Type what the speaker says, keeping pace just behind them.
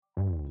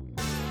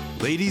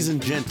Ladies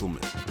and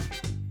gentlemen,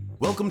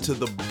 welcome to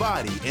the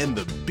Body and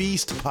the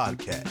Beast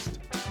podcast.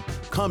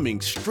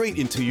 Coming straight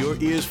into your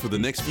ears for the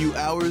next few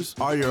hours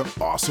are your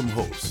awesome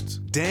hosts,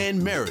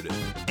 Dan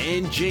Meredith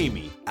and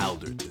Jamie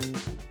Alderton.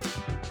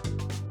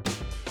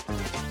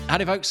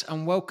 Howdy folks,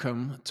 and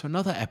welcome to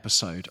another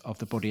episode of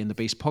the Body and the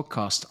Beast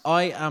podcast.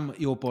 I am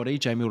your body,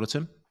 Jamie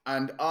Alderton.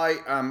 And I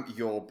am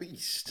your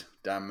beast,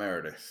 Dan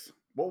Meredith.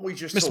 What were we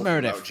just Mr. talking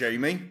Meredith. about,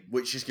 Jamie?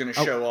 Which is going to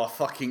show our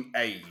fucking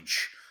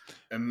age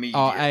immediately.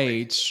 Our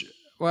age,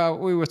 well,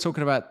 we were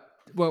talking about,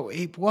 well,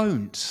 it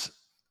won't,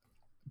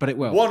 but it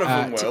will. One of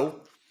them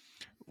will.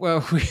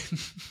 Well,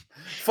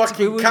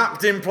 fucking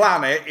Captain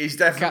Planet is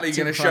definitely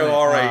going to show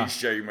our age,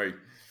 Jamie.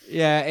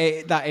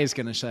 Yeah,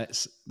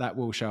 that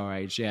will show our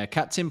age. Yeah,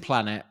 Captain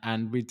Planet,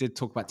 and we did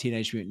talk about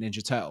Teenage Mutant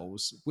Ninja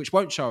Turtles, which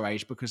won't show our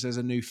age because there's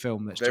a new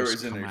film that's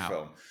just come out.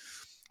 Film.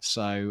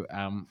 So,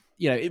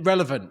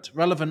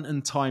 relevant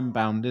and time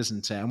bound,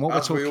 isn't it? And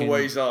what we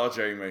always are,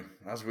 Jamie.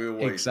 As we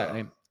always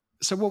exactly. are.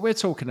 So what we're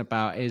talking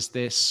about is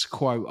this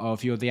quote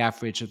of you're the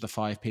average of the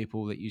 5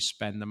 people that you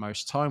spend the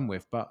most time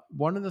with. But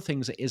one of the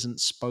things that isn't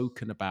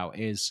spoken about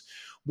is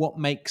what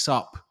makes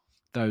up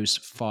those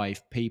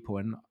 5 people.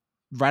 And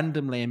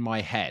randomly in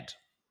my head,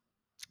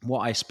 what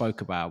I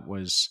spoke about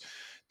was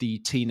the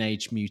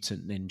Teenage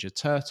Mutant Ninja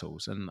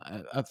Turtles. And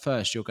at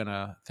first you're going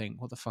to think,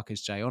 what the fuck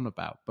is Jay on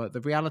about? But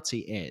the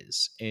reality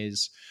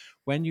is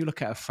when you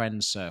look at a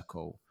friend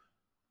circle,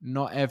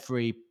 not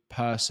every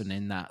person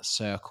in that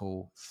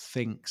circle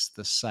thinks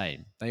the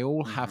same. They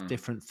all have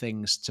different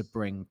things to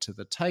bring to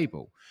the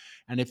table.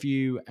 And if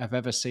you have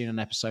ever seen an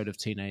episode of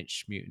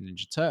Teenage Mutant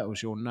Ninja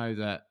Turtles, you'll know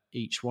that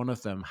each one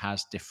of them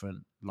has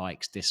different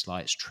likes,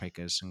 dislikes,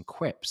 triggers, and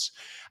quips.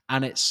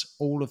 And it's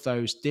all of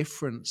those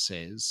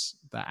differences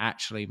that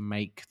actually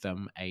make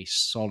them a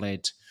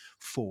solid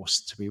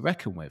force to be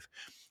reckoned with.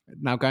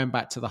 Now, going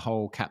back to the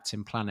whole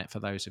Captain Planet, for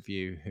those of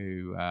you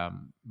who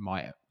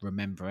might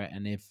remember it,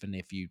 and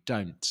if you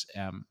don't,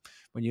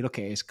 when you look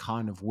at it, it's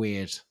kind of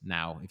weird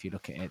now. If you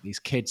look at it, these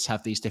kids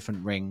have these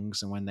different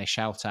rings, and when they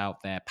shout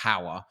out their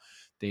power,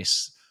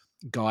 this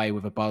guy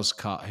with a buzz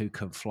cut who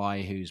can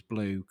fly, who's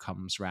blue,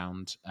 comes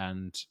round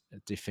and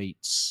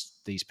defeats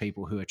these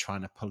people who are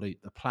trying to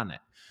pollute the planet.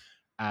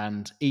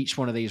 And each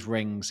one of these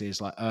rings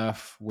is like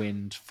earth,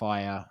 wind,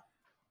 fire,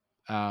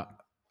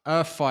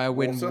 earth, fire,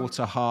 wind,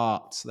 water,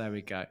 heart. There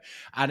we go.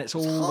 And it's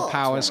all the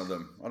powers. One of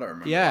them. I don't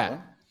remember that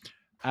one.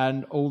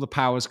 And all the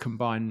powers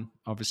combined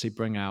obviously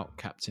bring out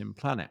Captain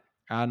Planet.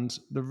 And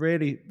the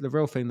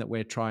real thing that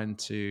we're trying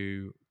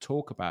to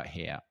talk about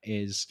here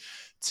is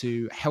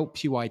to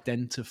help you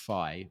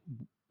identify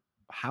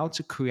how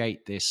to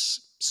create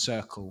this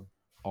circle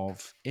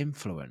of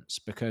influence,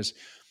 because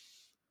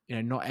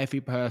not every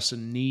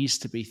person needs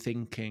to be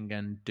thinking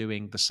and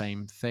doing the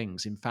same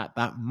things. In fact,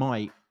 that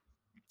might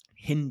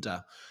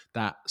hinder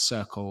that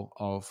circle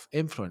of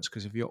influence,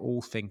 because if you're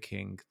all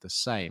thinking the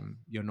same,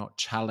 you're not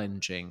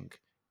challenging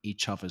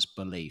each other's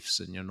beliefs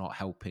and you're not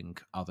helping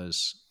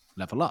others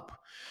level up.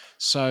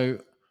 So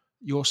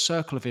your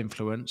circle of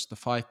influence, the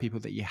 5 people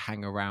that you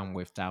hang around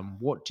with, Dan,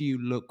 what do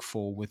you look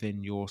for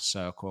within your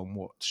circle, and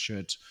what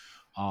should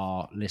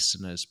our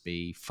listeners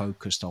be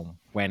focused on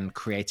when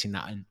creating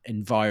that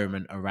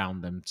environment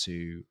around them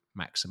to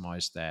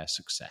maximize their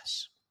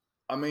success?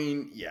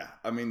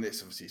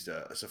 This obviously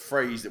it's a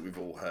phrase that we've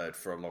all heard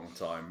for a long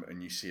time,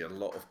 and you see a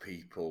lot of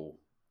people.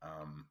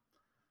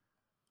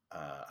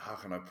 How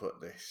can I put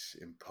this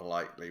in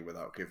politely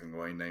without giving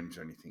away names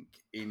or anything?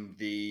 In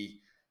the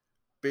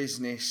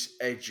business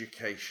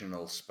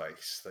educational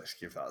space, let's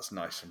give that as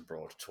nice and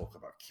broad. Talk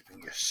about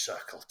keeping your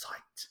circle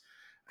tight,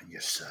 and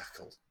your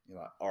circle. You're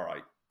like, all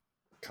right,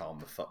 calm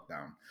the fuck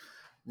down.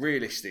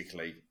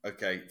 Realistically,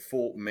 okay,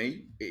 for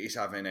me, it is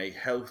having a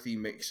healthy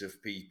mix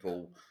of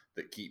people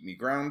that keep me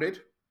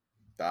grounded,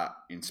 that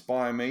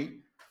inspire me,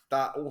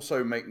 that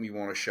also make me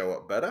want to show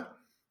up better,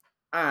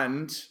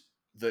 and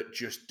that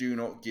just do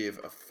not give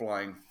a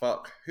flying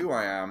fuck who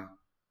I am,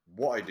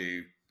 what I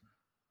do,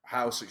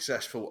 how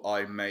successful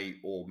I may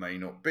or may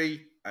not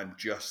be, and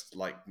just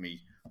like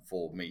me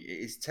for me.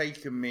 It has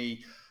taken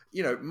me,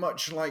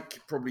 much like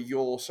probably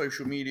your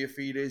social media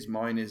feed is,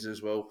 mine is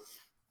as well.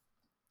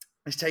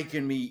 It's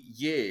taken me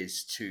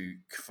years to,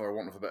 for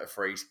want of a better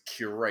phrase,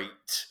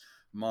 curate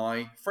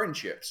my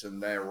friendships.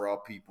 And there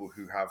are people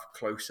who have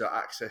closer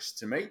access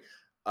to me.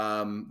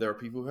 There are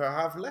people who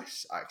have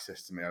less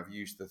access to me. I've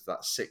used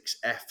that 6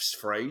 Fs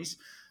phrase.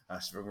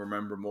 So if I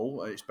remember them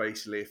all, it's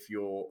basically if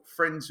you're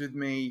friends with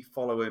me,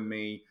 following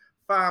me,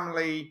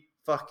 family,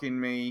 fucking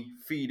me,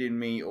 feeding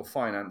me, or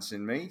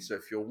financing me. So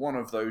if you're one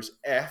of those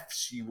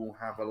Fs, you will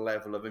have a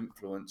level of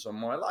influence on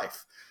my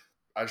life.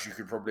 As you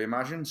could probably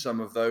imagine, some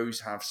of those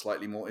have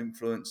slightly more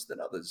influence than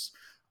others.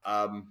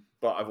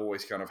 But I've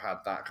always kind of had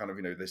that kind of,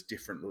 there's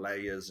different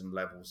layers and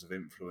levels of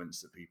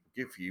influence that people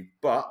give you.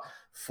 But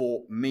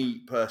for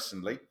me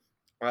personally,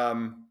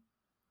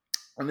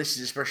 and this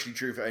is especially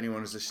true for anyone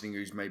who's listening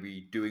who's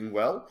maybe doing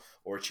well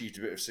or achieved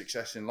a bit of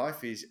success in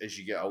life, is as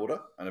you get older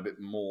and a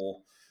bit more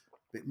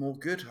bit more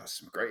good. That's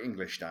some great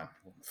English, Dan.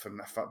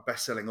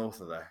 Best-selling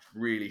author there,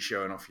 really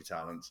showing off your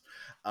talents.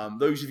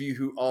 Those of you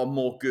who are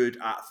more good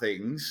at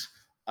things,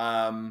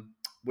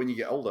 when you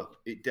get older,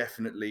 it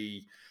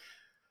definitely,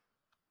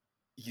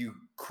 you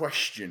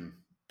question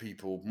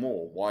people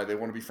more. Why they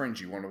want to be friends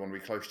you, want to be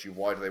close to you.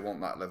 Why do they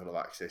want that level of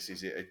access?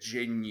 Is it a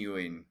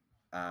genuine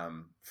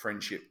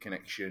friendship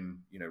connection,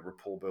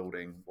 rapport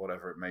building,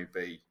 whatever it may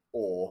be,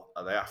 or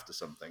are they after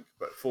something?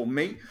 But for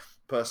me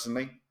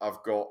personally,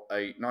 I've got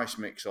a nice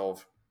mix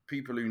of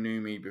people who knew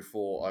me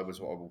before I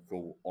was what I will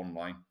call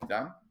online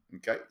Dan.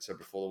 Okay, so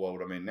before the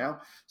world I'm in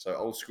now. So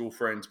old school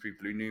friends,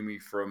 people who knew me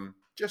from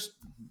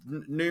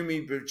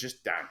but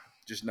just Dan,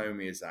 just know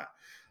me as that.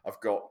 I've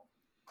got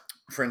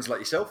friends like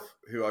yourself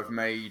who I've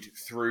made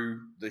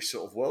through this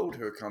sort of world,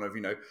 who are kind of,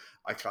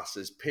 I class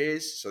as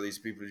peers. So these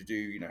people who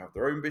do, have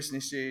their own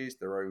businesses,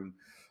 their own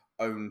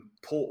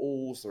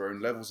portals, their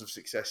own levels of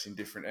success in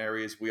different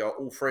areas. We are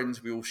all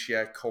friends. We all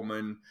share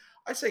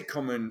I'd say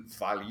common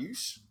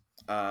values,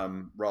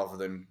 rather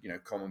than,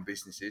 common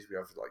businesses. We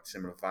have like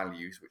similar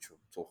values, which we'll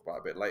talk about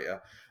a bit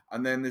later.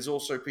 And then there's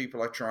also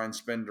people I try and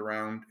spend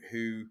around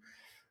who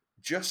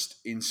just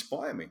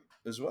inspire me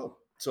as well.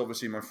 So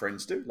obviously my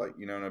friends do,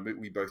 and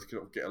we both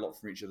get a lot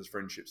from each other's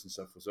friendships and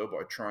stuff as well.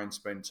 But I try and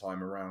spend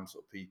time around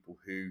sort of people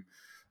who,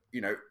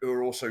 who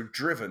are also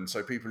driven.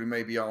 So people who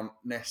maybe aren't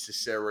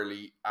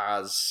necessarily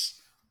as,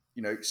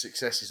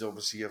 success is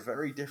obviously a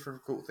very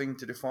difficult thing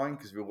to define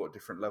because we've all got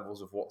different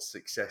levels of what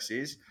success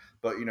is.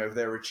 But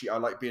if I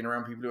like being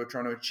around people who are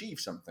trying to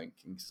achieve something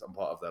in some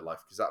part of their life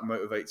because that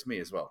motivates me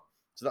as well.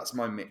 So that's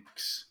my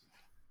mix.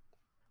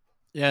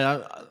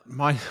 Yeah,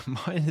 mine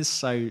is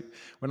so.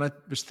 When I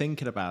was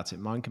thinking about it,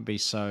 mine can be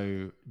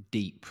so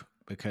deep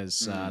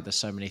because there's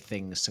so many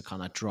things to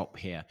kind of drop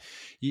here.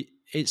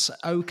 It's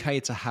okay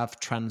to have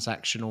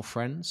transactional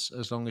friends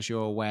as long as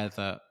you're aware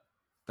that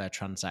they're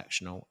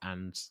transactional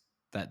and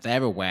that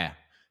they're aware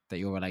that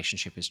your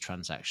relationship is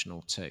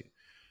transactional too.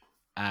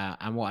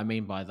 And what I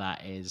mean by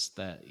that is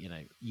that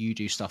you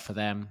do stuff for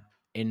them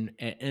in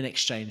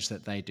exchange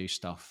that they do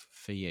stuff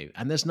for you.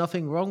 And there's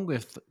nothing wrong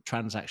with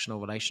transactional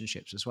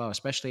relationships as well,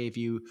 especially if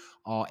you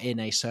are in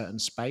a certain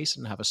space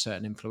and have a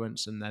certain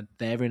influence, and then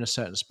they're in a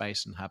certain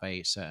space and have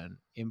a certain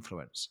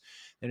influence.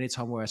 The only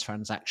time where a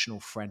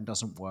transactional friend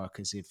doesn't work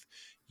is if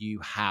you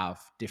have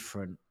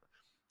different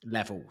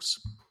levels,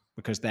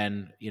 because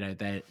then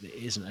there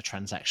isn't a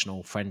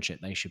transactional friendship.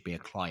 They should be a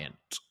client.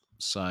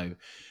 So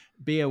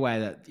be aware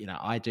that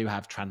I do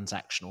have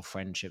transactional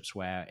friendships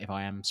where if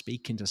I am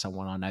speaking to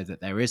someone, I know that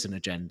there is an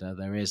agenda,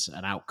 there is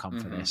an outcome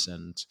for this,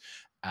 and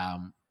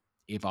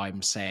if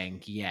I'm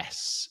saying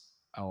yes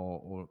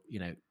or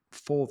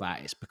for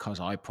that, it's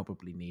because I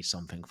probably need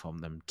something from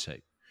them too.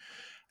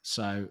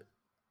 So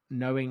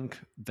knowing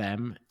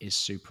them is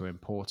super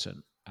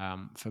important.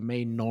 For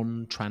me,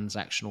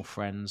 non-transactional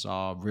friends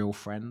are real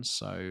friends.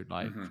 So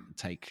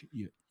take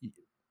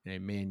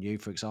me and you,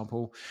 for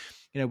example,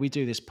 we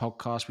do this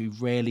podcast. We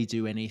rarely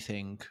do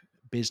anything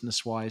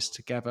business-wise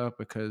together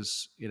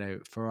because,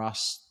 for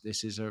us,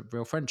 this is a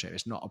real friendship.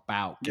 It's not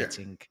about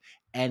getting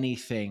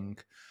anything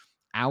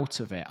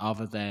out of it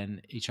other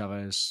than each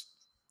other's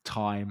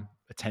time,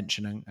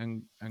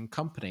 attention, and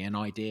company and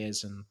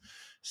ideas and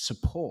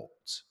support.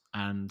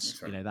 And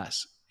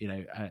that's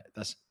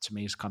to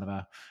me is kind of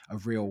a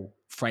real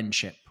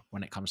friendship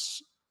when it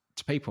comes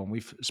to people. And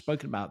we've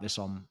spoken about this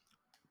on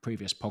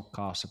previous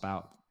podcasts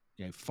about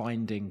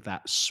finding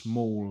that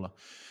small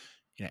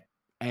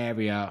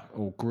area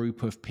or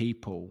group of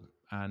people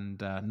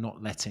and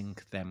not letting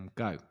them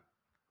go.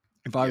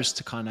 If I was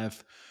to kind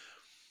of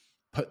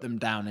put them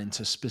down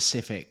into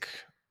specific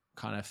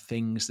kind of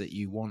things that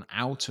you want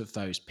out of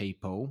those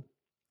people,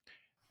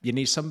 you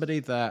need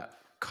somebody that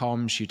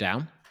calms you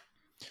down.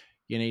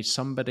 You need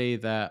somebody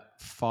that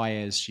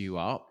fires you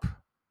up.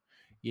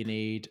 You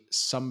need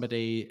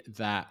somebody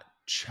that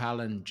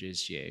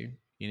challenges you.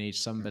 You need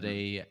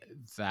somebody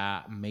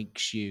that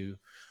makes you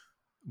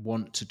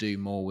want to do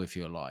more with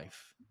your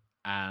life.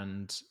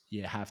 And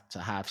you have to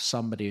have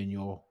somebody in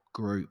your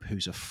group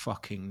who's a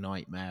fucking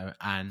nightmare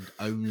and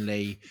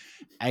only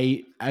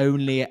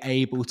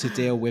able to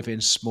deal with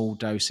in small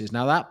doses.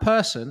 Now that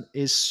person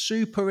is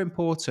super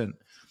important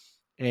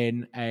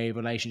in a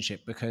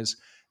relationship because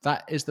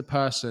that is the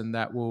person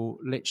that will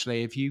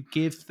literally, if you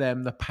give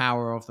them the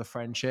power of the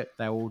friendship,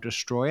 they will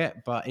destroy it.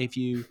 But if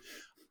you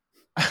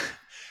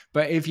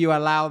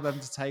allow them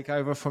to take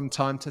over from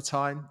time to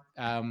time,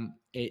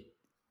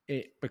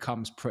 it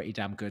becomes pretty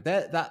damn good.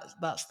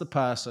 That's the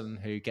person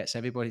who gets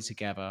everybody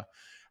together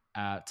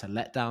to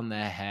let down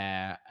their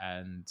hair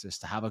and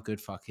just to have a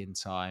good fucking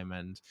time.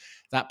 And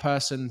that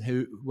person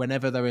who,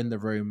 whenever they're in the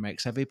room,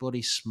 makes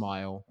everybody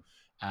smile,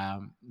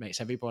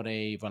 makes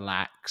everybody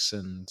relax,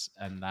 and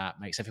that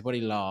makes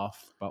everybody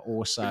laugh, but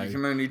also... But you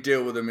can only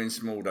deal with them in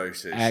small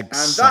doses. Exactly.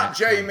 And that,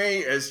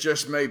 Jamie, has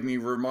just made me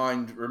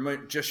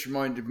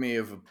reminded me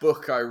of a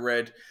book I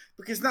read,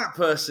 because that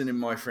person in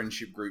my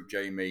friendship group,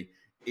 Jamie,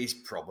 is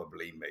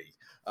probably me.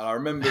 And I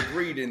remember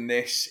reading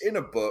this in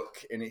a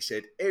book, and it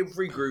said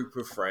every group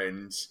of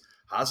friends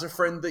has a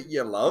friend that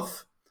you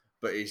love,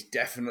 but is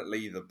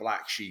definitely the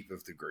black sheep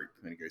of the group.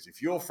 And he goes,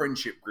 if your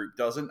friendship group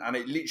doesn't, and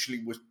it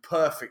literally was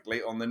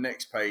perfectly on the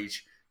next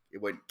page,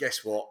 it went,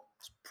 guess what?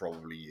 It's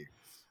probably you.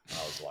 And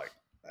I was like,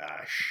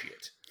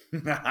 shit.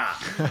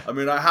 I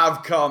mean, I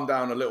have calmed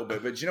down a little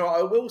bit, but you know what?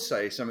 I will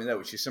say something there,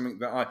 which is something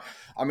that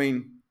I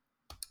mean,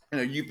 you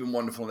know, you've been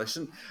wonderful.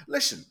 Listen.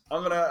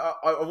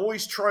 I've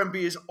always try and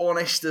be as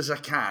honest as I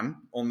can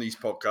on these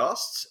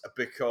podcasts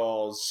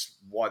because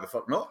why the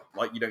fuck not?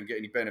 Like, you don't get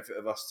any benefit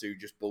of us to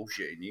just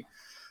bullshitting you.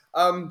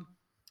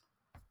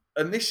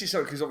 And this is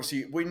so because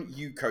obviously when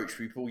you coach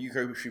people,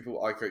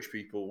 I coach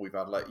people. We've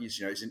had like, you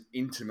know, it's an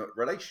intimate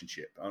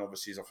relationship, and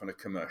obviously it's often a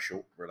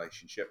commercial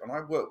relationship. And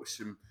I work with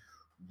some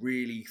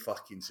really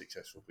fucking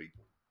successful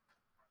people,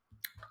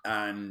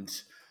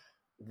 and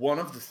one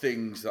of the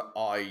things that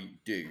I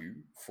do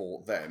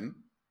for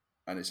them,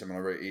 and it's something I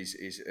wrote,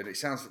 is and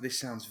this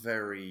sounds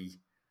very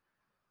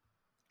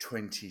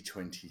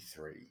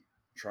 2023.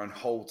 Try and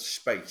hold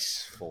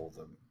space for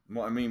them. And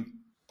what I mean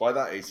by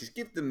that is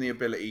give them the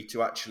ability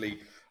to actually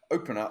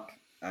open up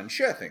and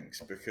share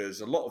things,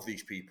 because a lot of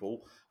these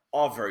people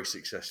are very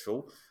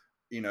successful.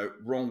 You know,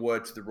 wrong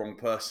word to the wrong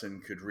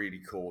person could really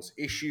cause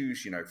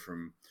issues. You know,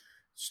 from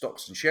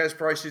stocks and shares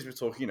prices, we're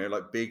talking, you know,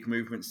 like big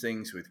movements,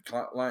 things with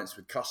clients,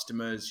 with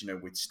customers, you know,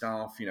 with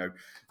staff, you know,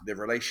 their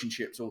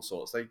relationships, all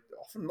sorts. They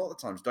often, a lot of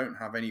times, don't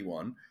have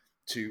anyone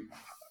to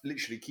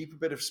literally keep a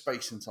bit of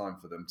space and time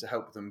for them to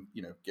help them,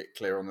 you know, get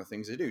clear on the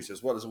things they do. So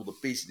as well as all the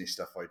business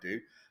stuff I do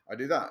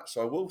that.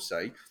 So I will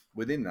say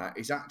within that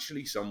is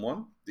actually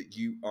someone that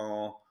you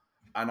are,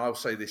 and I'll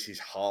say this is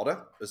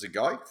harder as a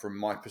guy from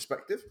my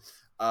perspective,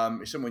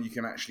 is someone you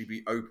can actually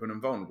be open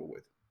and vulnerable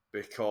with,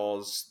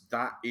 because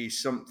that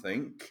is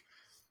something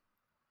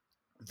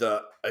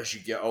that as you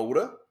get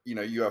older, you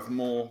know, you have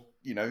more,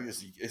 you know,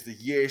 as the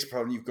years,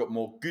 probably you've got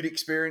more good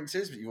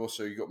experiences, but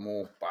you've got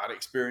more bad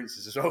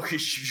experiences as well,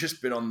 because you've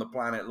just been on the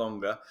planet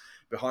longer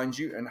behind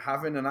you. And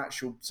having the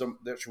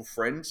actual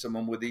friend,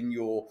 someone within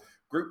your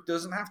group,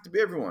 doesn't have to be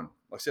everyone.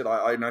 Like I said,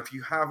 I know if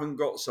you haven't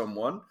got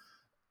someone,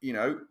 you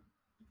know,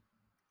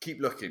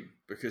 keep looking,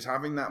 because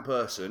having that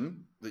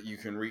person that you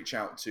can reach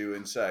out to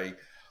and say,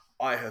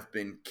 I have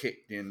been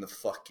kicked in the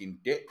fucking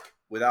dick,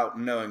 without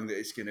knowing that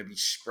it's going to be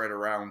spread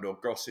around or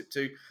gossip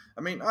to.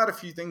 I mean, I had a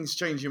few things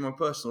change in my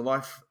personal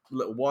life a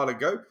little while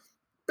ago.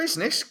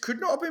 Business could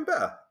not have been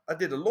better. I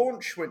did a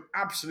launch, went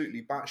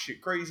absolutely batshit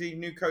crazy,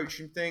 new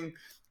coaching thing,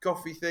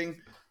 coffee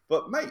thing.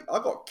 But mate, I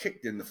got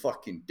kicked in the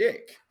fucking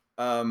dick.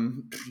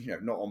 You know,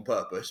 not on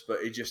purpose,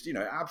 but it just, you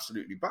know,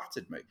 absolutely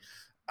battered me.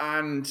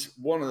 And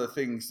one of the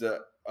things that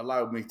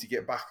allowed me to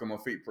get back on my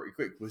feet pretty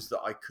quick was that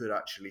I could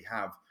actually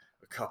have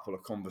a couple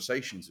of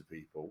conversations with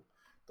people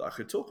that I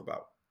could talk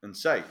about and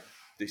say,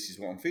 this is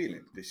what I'm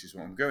feeling, this is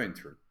what I'm going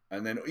through.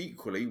 And then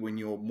equally, when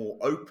you're more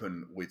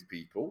open with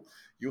people,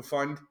 you'll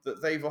find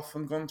that they've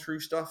often gone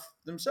through stuff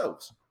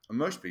themselves. And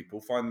most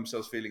people find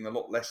themselves feeling a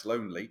lot less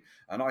lonely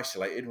and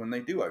isolated when they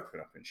do open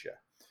up and share.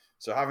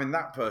 So having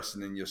that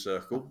person in your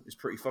circle is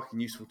pretty fucking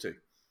useful too.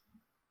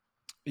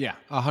 Yeah,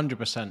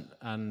 100%.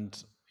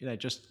 And, you know,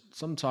 just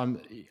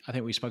sometimes, I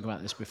think we spoke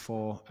about this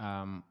before,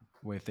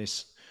 with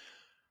this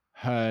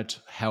heard,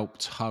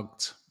 helped,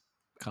 hugged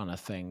kind of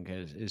thing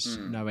is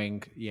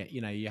knowing, yeah,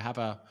 you know, you have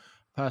a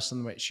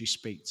person which you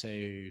speak to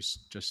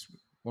who's just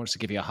wants to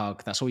give you a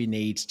hug. That's all you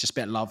need, just a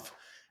bit of love.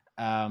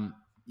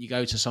 You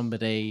go to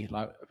somebody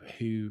like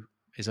who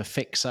is a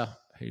fixer,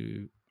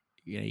 who,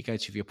 you know, you go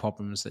to with your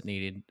problems that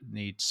need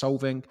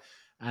solving,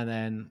 and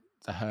then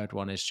the heard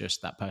one is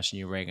just that person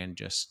you ring and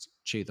just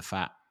chew the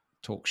fat,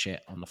 talk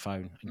shit on the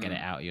phone and get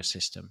it out of your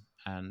system.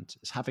 And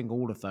it's having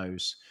all of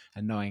those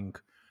and knowing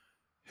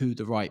who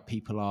the right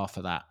people are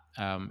for that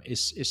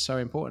is so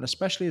important,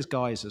 especially as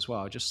guys as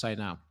well. I'll just say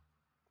now,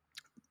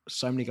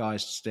 so many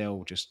guys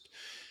still just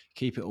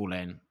keep it all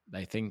in.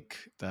 They think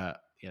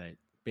that, you know,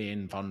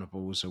 being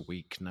vulnerable is a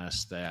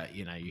weakness, that,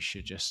 you know, you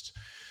should just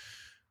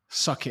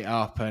suck it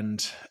up,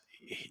 and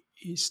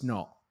it's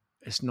not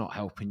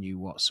helping you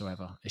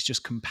whatsoever. It's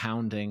just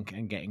compounding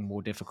and getting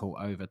more difficult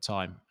over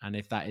time. And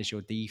if that is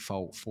your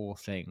default for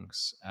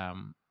things,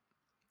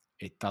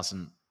 it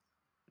doesn't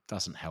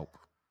help.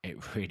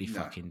 It really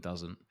fucking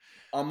doesn't.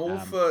 I'm all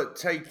for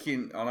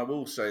taking, and I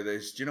will say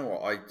this. Do you know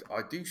what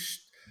I do?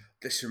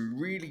 There's some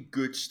really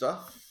good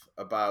stuff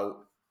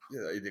about. You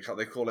know,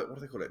 they call it, what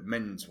do they call it?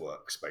 Men's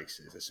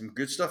workspaces. There's some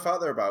good stuff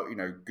out there about, you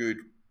know, good,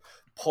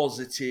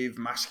 positive,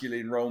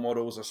 masculine role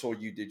models. I saw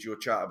you did your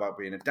chat about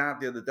being a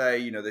dad the other day.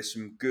 You know, there's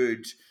some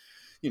good,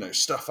 you know,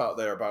 stuff out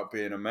there about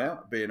being a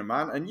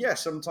man. And yeah,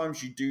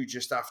 sometimes you do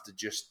just have to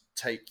just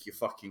take your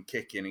fucking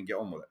kick in and get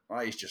on with it.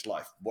 Right? It's just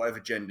life.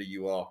 Whatever gender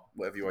you are,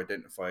 whatever you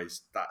identify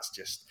as, that's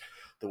just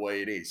the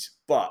way it is.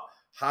 But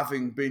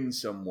having been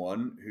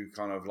someone who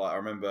kind of like, I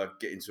remember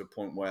getting to a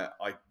point where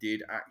I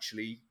did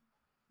actually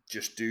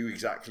just do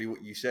exactly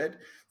what you said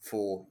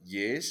for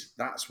years.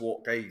 That's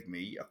what gave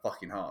me a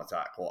fucking heart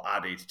attack, or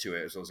added to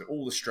it. As I was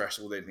all the stress,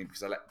 all the everything,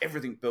 because I let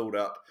everything build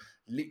up,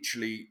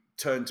 literally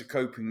turned to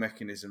coping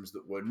mechanisms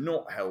that were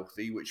not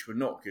healthy, which were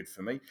not good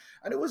for me.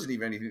 And it wasn't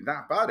even anything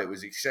that bad. It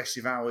was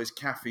excessive hours,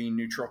 caffeine,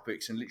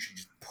 nootropics, and literally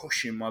just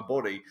pushing my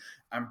body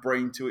and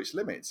brain to its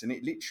limits. And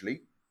it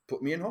literally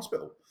put me in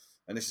hospital.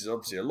 And this is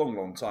obviously a long,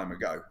 long time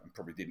ago, and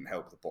probably didn't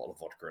help the bottle of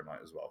vodka a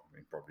night as well. I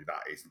mean, probably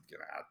that isn't going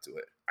to add to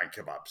it. And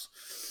kebabs.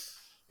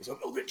 It was a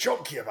little bit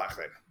chunkier back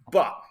then.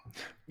 But,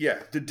 yeah,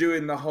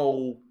 doing the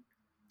whole,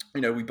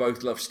 we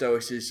both love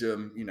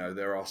stoicism.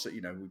 There are,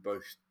 we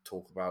both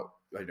talk about,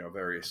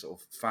 various sort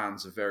of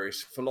fans of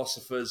various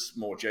philosophers.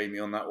 More Jamie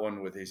on that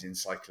one with his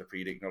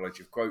encyclopedic knowledge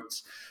of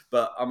quotes.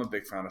 But I'm a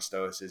big fan of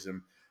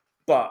stoicism.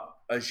 But,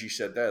 as you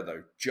said there,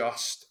 though,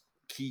 just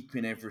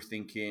keeping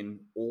everything in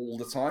all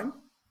the time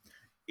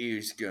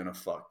is going to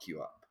fuck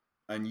you up.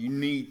 And you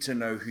need to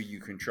know who you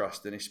can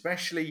trust. And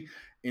especially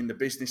in the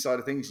business side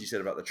of things, you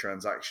said about the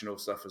transactional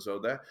stuff as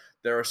well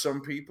there are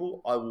some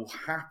people I will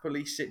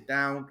happily sit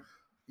down,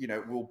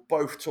 we'll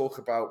both talk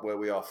about where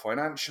we are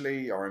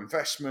financially, our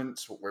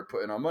investments, what we're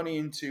putting our money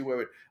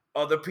into,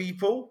 other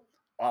people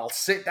I'll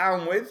sit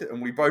down with,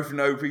 and we both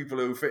know people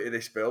who fit in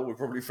this bill. We're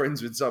probably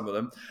friends with some of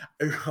them,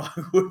 who I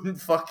wouldn't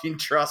fucking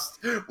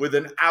trust with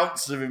an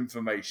ounce of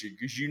information,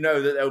 because you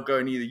know that they'll go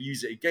and either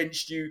use it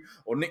against you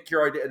or nick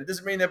your idea. And it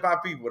doesn't mean they're bad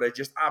people. They're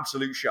just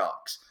absolute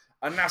sharks.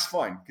 And that's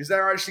fine, because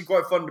they're actually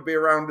quite fun to be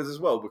around as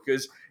well,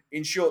 because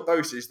in short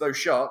doses, those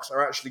sharks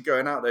are actually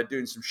going out there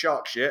doing some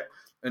shark shit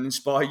and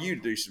inspire you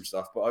to do some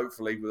stuff, but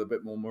hopefully with a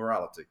bit more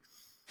morality.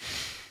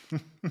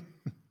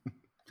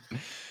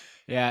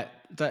 Yeah,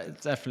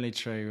 definitely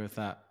true with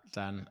that,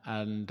 Dan.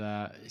 And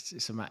it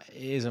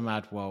is a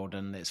mad world,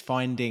 and it's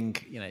finding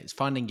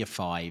your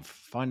five,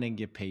 finding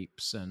your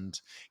peeps, and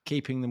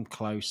keeping them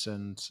close.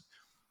 And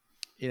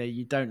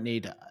you don't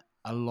need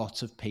a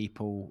lot of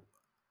people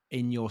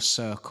in your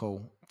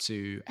circle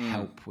to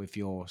help with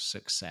your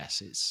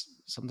success. It's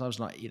sometimes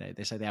not,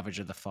 they say the average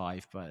of the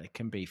five, but it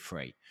can be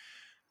three.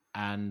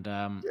 And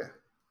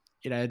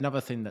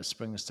another thing that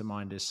springs to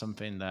mind is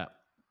something that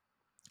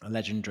a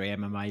legendary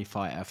MMA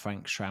fighter,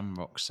 Frank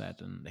Shamrock,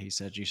 said. And he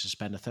said you should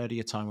spend a third of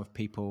your time with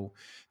people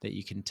that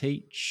you can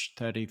teach,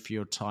 30 of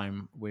your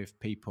time with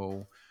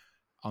people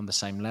on the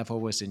same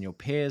level as in your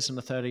peers, and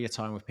a third of your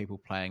time with people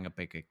playing a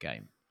bigger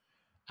game.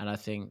 And I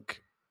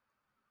think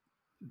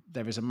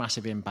there is a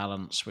massive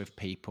imbalance with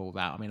people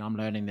that, I'm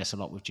learning this a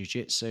lot with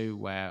jiu-jitsu,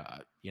 where,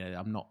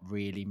 I'm not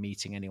really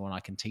meeting anyone I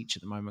can teach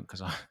at the moment,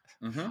 because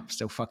I'm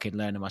still fucking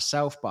learning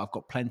myself, but I've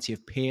got plenty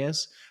of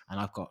peers, and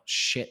I've got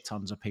shit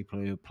tons of people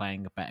who are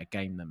playing a better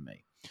game than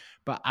me.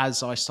 But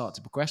as I start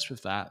to progress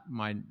with that,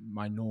 my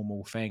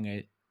normal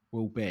thing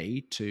will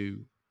be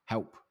to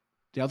help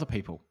the other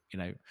people.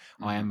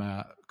 I am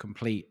a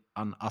complete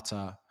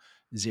utter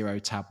zero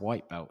tab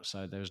white belt,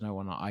 so there's no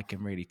one that I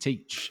can really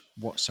teach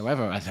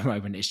whatsoever at the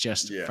moment. It's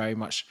just very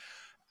much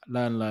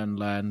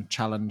learn,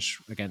 challenge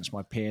against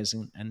my peers,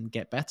 and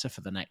get better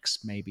for the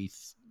next maybe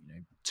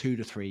 2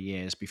 to 3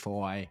 years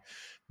before I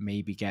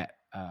maybe get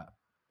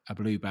a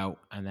blue belt,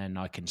 and then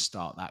I can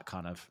start that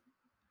kind of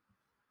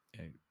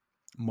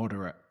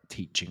moderate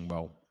teaching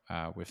role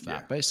with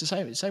that. But it's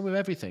the same with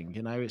everything.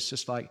 It's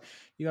just like,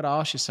 you got to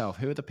ask yourself,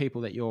 who are the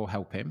people that you're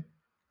helping?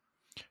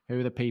 Who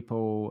are the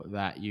people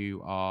that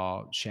you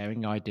are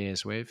sharing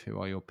ideas with? Who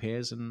are your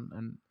peers?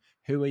 And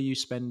who are you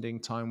spending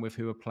time with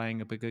who are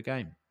playing a bigger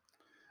game?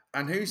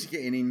 And who's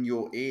getting in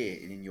your ear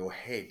and in your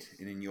head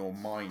and in your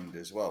mind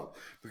as well?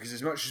 Because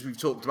as much as we've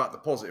talked about the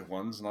positive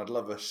ones, and I'd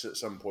love us at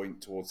some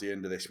point towards the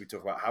end of this, we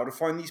talk about how to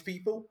find these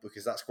people,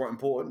 because that's quite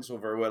important. It's all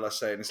very well us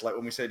saying, it's like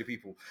when we say to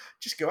people,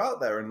 just go out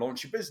there and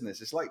launch your business.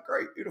 It's like,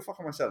 great, who the fuck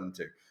am I selling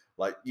to?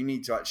 Like, you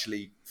need to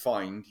actually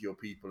find your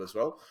people as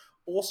well.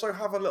 Also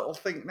have a little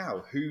think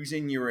now. Who's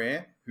in your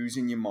ear? Who's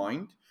in your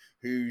mind?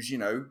 Who's,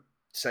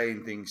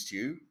 saying things to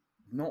you?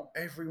 Not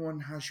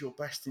everyone has your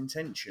best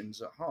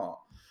intentions at heart.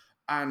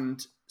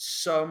 And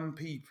some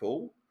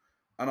people,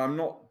 and I'm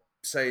not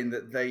saying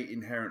that they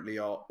inherently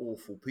are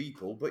awful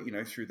people, but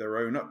through their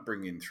own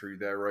upbringing, through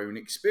their own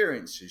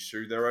experiences,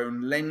 through their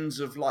own lens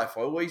of life.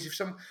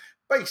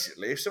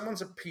 If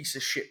someone's a piece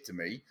of shit to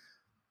me,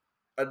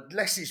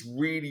 unless it's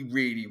really,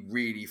 really,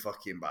 really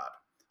fucking bad,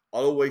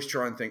 I'll always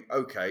try and think,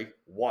 okay,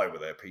 why were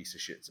they a piece of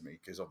shit to me?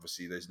 Because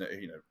obviously there's no,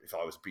 if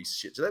I was a piece of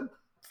shit to them,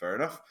 fair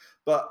enough.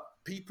 But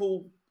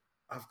people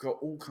have got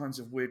all kinds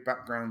of weird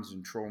backgrounds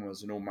and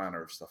traumas and all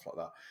manner of stuff like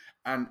that.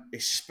 And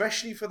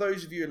especially for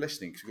those of you who are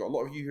listening, because we've got a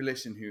lot of you who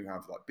listen who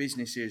have like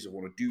businesses or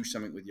want to do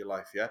something with your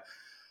life, there's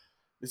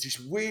this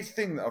weird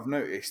thing that I've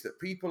noticed, that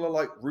people are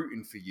like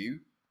rooting for you,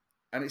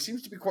 and it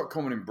seems to be quite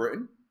common in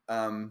Britain,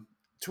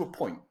 to a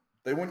point.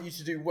 They want you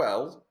to do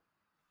well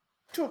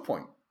to a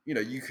point.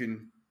 You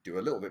can do a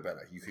little bit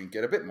better. You can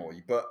get a bit more.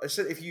 But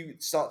if you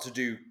start to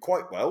do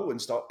quite well and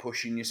start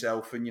pushing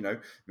yourself, and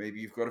maybe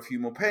you've got a few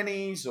more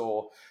pennies,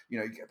 or you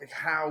get a big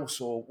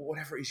house, or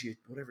whatever it is you're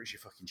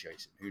fucking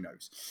chasing, who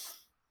knows?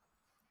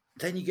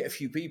 Then you get a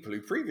few people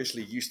who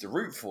previously used to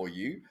root for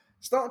you,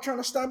 start trying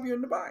to stab you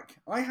in the back.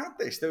 I had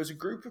this. There was a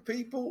group of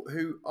people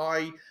who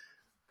I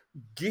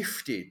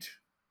gifted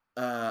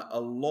a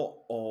lot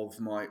of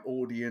my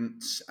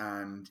audience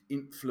and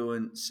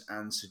influence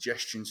and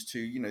suggestions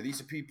to.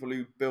 These are people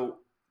who built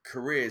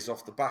careers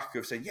off the back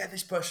of saying, yeah,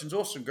 this person's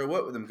awesome, go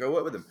work with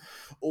them,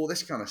 all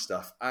this kind of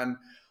stuff. And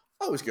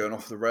I was going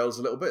off the rails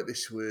a little bit.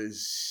 This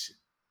was,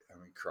 I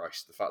mean,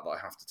 Christ, the fact that I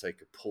have to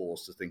take a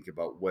pause to think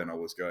about when I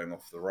was going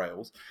off the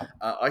rails.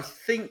 I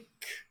think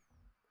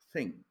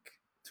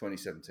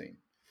 2017.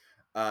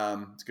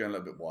 It's going a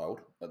little bit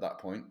wild at that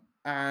point.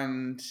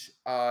 And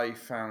I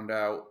found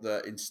out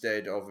that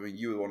instead of, I mean,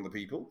 you were one of the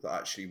people that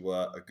actually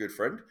were a good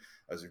friend,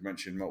 as we've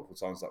mentioned multiple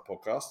times on that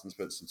podcast, and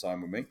spent some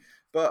time with me.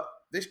 But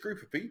this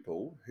group of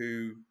people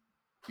who,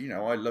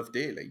 I love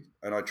dearly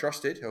and I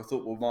trusted, who I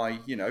thought were my,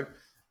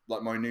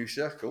 like my new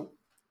circle,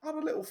 had a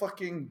little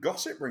fucking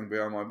gossip ring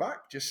behind my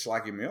back, just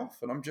slagging me off.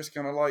 And I'm just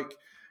kind of like,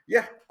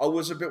 yeah, I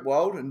was a bit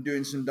wild and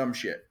doing some dumb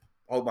shit.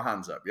 Hold my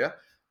hands up, yeah?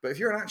 But if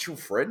you're an actual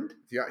friend,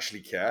 if you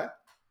actually care,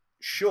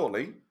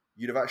 surely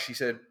you'd have actually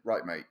said,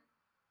 right, mate,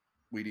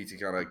 we need to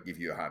kind of give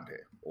you a hand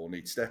here, or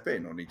need to step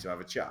in, or need to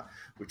have a chat,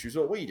 which is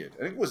what we did.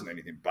 And it wasn't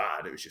anything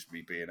bad. It was just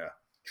me being a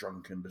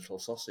drunken little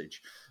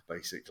sausage,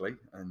 basically,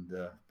 and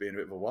being a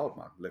bit of a wild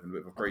man, living a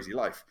bit of a crazy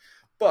life.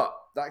 But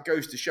that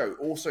goes to show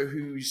also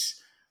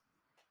who's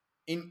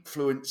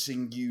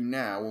influencing you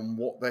now and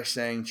what they're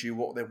saying to you,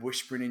 what they're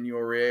whispering in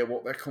your ear,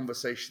 what their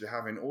conversations they're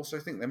having. Also,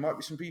 think there might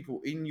be some people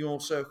in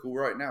your circle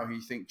right now who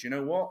you think, do you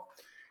know what?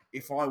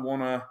 If I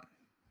want to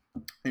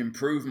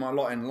improve my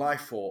lot in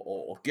life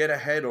or get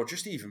ahead or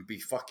just even be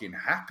fucking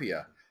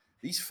happier,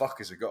 these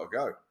fuckers have got to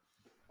go.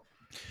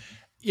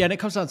 Yeah, and it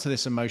comes down to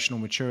this emotional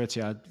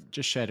maturity. I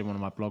just shared in one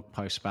of my blog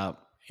posts about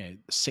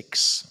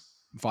 6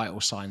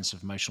 vital signs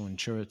of emotional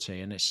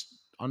maturity, and it's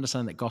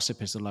understand that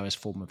gossip is the lowest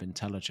form of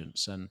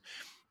intelligence, and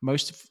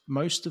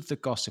most of the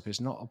gossip is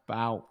not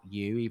about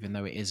you, even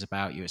though it is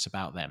about you. It's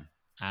about them,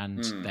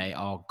 and they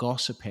are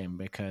gossiping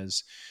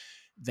because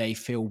they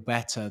feel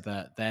better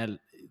that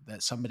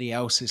somebody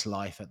else's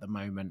life at the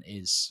moment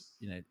is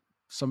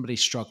somebody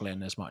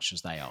struggling as much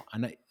as they are,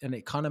 and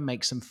it kind of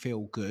makes them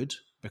feel good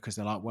because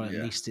they're like, well,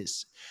 at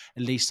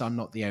least I'm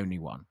not the only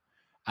one.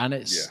 And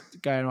it's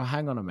going, oh,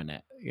 hang on a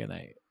minute,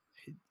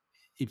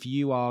 if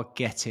you are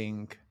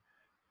getting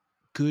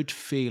good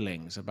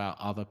feelings about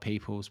other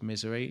people's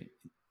misery,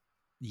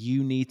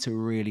 you need to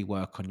really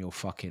work on your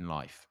fucking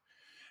life.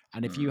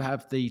 And if you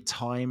have the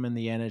time and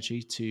the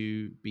energy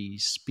to be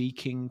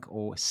speaking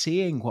or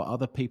seeing what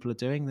other people are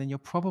doing, then you're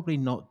probably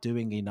not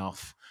doing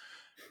enough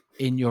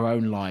in your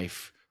own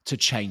life to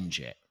change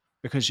it,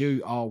 because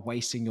you are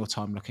wasting your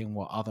time looking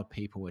what other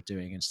people are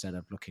doing instead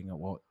of looking at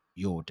what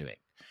you're doing.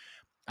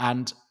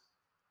 And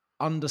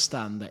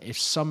understand that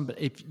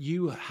if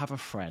you have a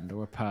friend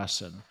or a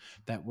person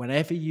that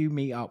whenever you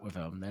meet up with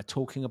them, they're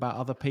talking about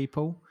other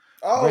people.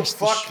 Oh,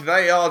 fuck,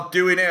 they are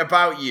doing it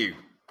about you.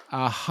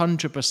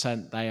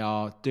 100% they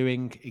are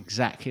doing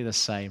exactly the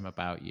same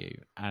about you,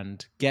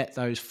 and get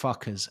those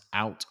fuckers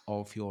out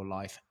of your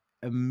life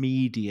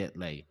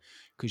immediately,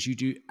 because you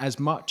do as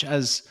much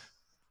as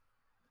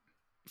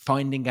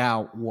finding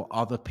out what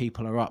other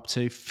people are up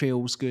to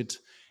feels good.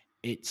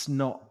 It's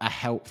not a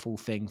helpful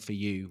thing for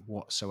you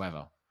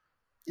whatsoever.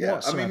 Yeah,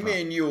 I mean,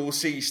 me and you will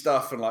see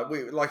stuff, and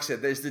like I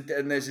said,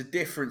 there's a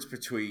difference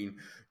between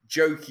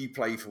jokey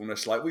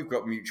playfulness. Like, we've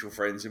got mutual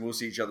friends, and we'll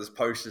see each other's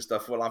posts and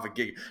stuff. We'll have a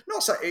giggle.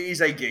 Not so it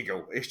is a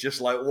giggle. It's just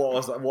like,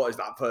 what is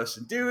that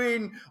person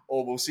doing?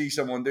 Or we'll see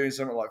someone doing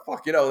something like,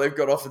 fuck it, they've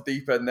got off the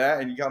deep end there,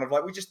 and you kind of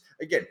like,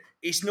 again,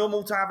 it's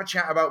normal to have a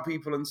chat about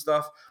people and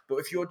stuff. But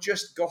if you're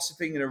just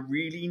gossiping in a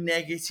really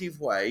negative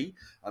way,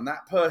 and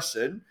that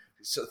person,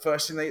 so the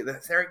first thing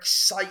they're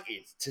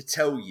excited to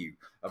tell you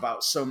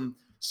about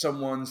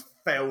someone's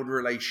failed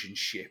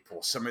relationship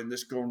or something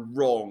that's gone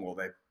wrong, or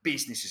their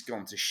business has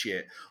gone to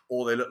shit,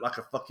 or they look like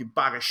a fucking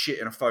bag of shit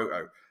in a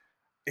photo.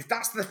 If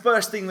that's the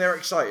first thing they're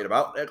excited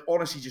about, they're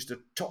honestly just a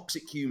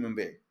toxic human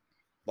being.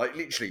 Like,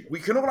 literally, we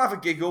can all have a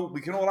giggle,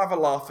 we can all have a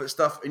laugh at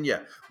stuff, and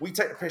yeah, we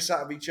take the piss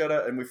out of each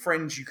other, and with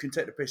friends, you can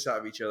take the piss out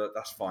of each other,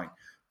 that's fine.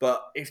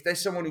 But if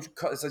there's someone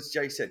who's, as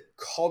Jay said,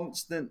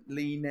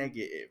 constantly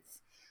negative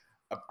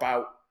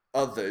about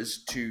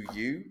others to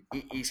you,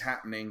 it is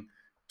happening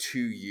to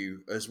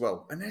you as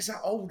well. And there's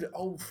that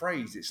old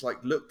phrase. It's like,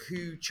 look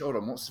who... Hold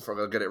on, what's the phrase?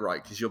 I'll get it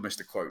right, because you're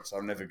Mr. Quotes.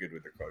 I'm never good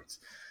with the quotes.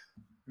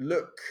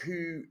 Look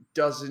who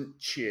doesn't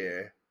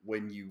cheer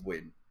when you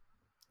win.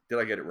 Did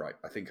I get it right?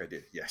 I think I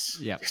did. Yes.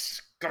 Yeah.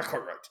 Yes. Got a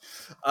quote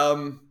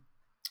right.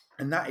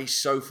 And that is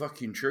so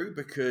fucking true,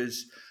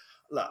 because,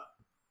 look,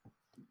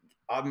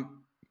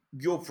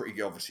 you're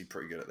obviously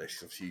pretty good at this.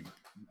 Obviously,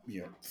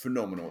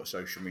 phenomenal at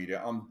social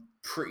media. I'm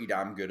pretty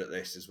damn good at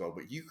this as well.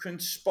 But you can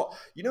spot,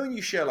 when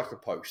you share like a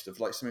post of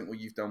like something where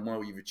you've done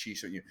well, you've achieved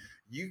something,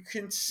 you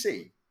can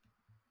see,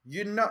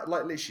 you're not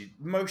like literally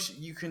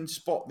you can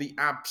spot the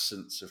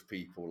absence of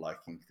people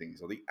liking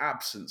things, or the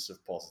absence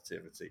of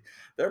positivity.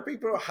 There are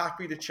people who are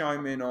happy to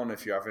chime in on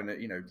if you're having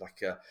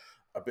like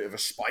a bit of a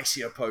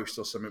spicier post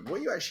or something,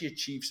 where you actually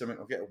achieve something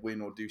or get a win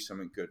or do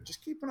something good,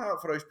 just keep an eye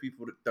out for those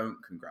people that don't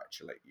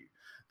congratulate you,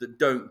 that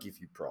don't give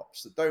you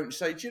props, that don't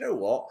say, do you know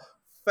what?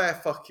 Fair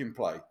fucking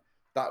play.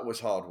 That was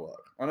hard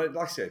work. And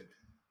like I said,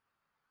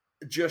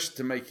 just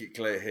to make it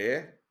clear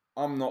here,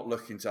 I'm not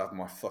looking to have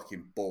my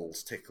fucking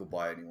balls tickled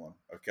by anyone.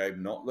 Okay,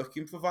 I'm not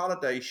looking for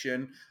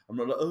validation. I'm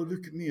not like, oh,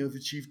 look at me, I've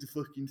achieved the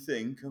fucking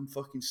thing. Come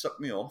fucking suck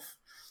me off.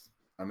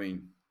 I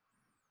mean,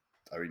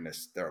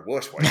 there are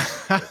worse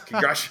ways.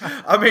 Congrats.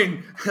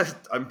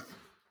 I'm.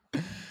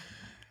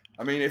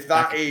 I mean, if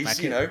that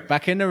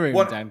back in the room,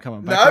 Dan. Come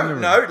on, back in the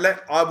room.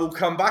 I will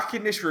come back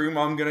in this room.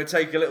 I'm going to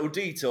take a little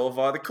detour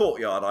via the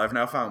courtyard I've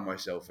now found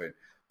myself in.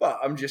 But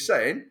I'm just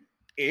saying,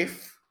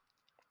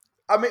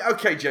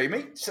 okay,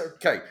 Jamie. So,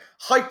 okay,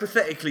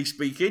 hypothetically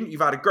speaking,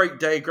 you've had a great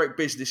day, great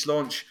business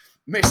launch.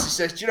 Mister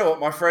says, do you know what,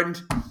 my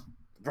friend?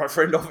 My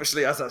friend,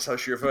 obviously, as that's how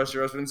she refers to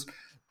her husbands.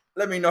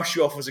 Let me nosh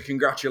you off as a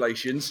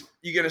congratulations.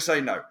 You're going to say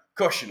no. Of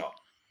course you're not.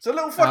 It's a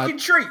little fucking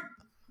treat.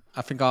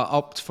 I think I'll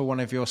opt for one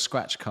of your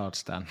scratch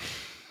cards, Dan.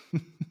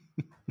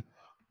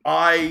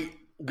 I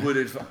would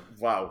have...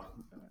 Wow.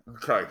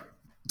 Okay.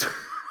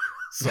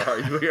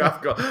 Sorry, we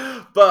have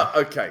got... But,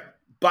 okay.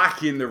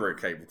 Back in the room.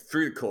 Okay,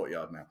 through the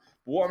courtyard now.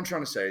 But what I'm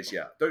trying to say is,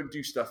 don't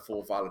do stuff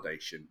for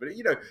validation. But,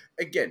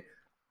 again,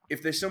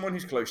 if there's someone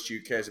who's close to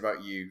you, cares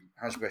about you,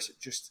 has your best,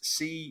 just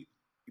see...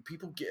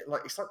 People get...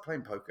 It's like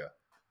playing poker.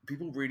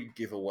 People really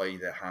give away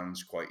their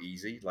hands quite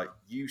easy. Like,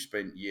 you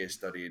spent years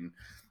studying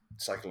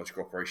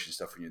psychological operations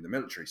stuff when you're in the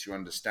military, so you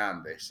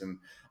understand this. And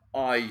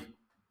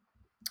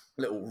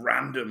little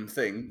random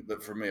thing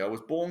that for me, I was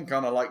born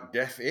kind of like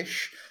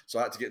deaf-ish, so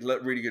I had to get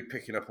really good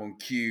picking up on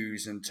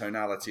cues and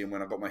tonality. And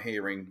when I got my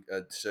hearing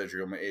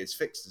surgery on my ears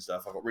fixed and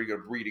stuff, I got really good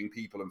at reading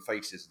people and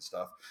faces and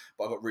stuff,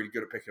 but I got really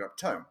good at picking up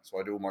tone. So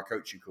I do all my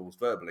coaching calls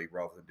verbally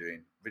rather than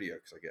doing video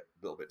because I get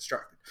a little bit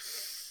distracted.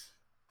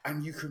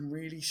 And you can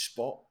really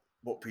spot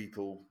what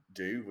people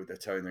do with their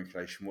tone, their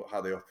inclination, how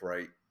they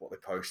operate, what they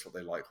post, what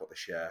they like, what they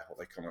share, what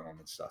they comment on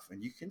and stuff.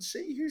 And you can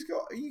see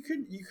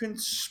you can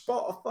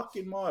spot a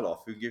fucking mile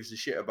off who gives a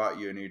shit about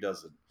you and who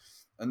doesn't.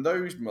 And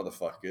those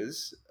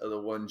motherfuckers are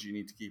the ones you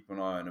need to keep an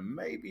eye on and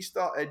maybe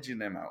start edging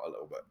them out a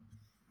little bit.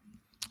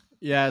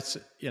 Yeah, it's,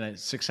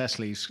 success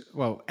leaves,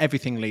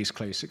 everything leaves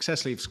clues.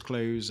 Success leaves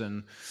clues,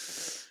 and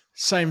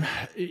same,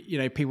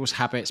 people's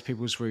habits,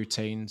 people's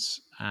routines,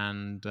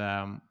 and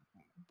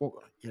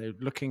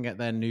looking at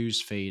their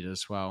news feed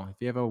as well. If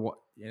you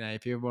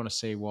ever want to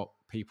see what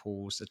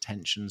people's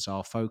attentions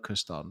are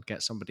focused on,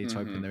 get somebody to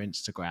open their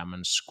Instagram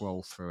and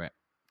scroll through it.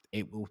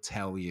 It will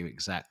tell you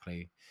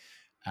exactly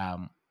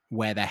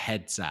where their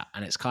head's at,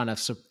 and it's kind of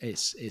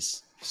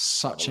it's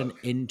such an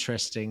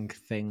interesting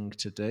thing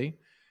to do,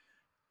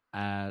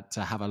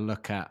 to have a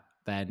look at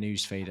their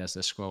newsfeed as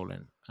they're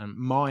scrolling. And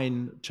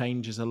mine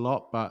changes a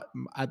lot, but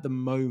at the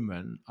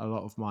moment, a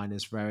lot of mine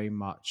is very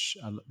much,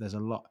 there's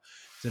a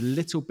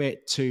little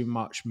bit too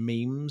much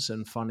memes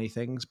and funny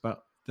things,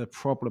 but the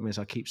problem is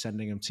I keep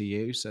sending them to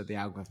you, so the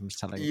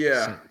algorithm's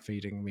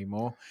feeding me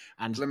more.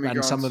 And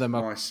some of them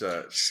are my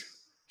search.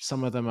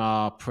 Some of them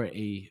are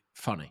pretty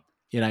funny,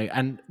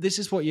 and this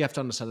is what you have to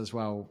understand as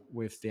well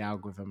with the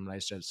algorithm,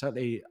 ladies and gentlemen.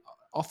 Certainly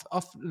off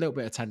a little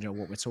bit of tangent on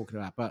what we're talking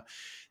about, but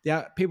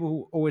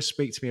people always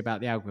speak to me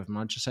about the algorithm.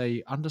 I just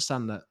say,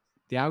 understand that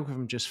the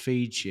algorithm just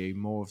feeds you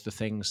more of the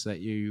things that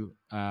you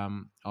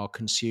are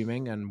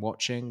consuming and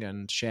watching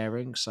and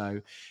sharing. So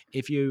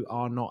if you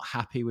are not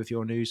happy with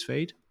your news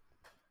feed,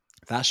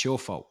 that's your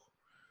fault.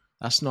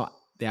 That's not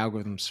the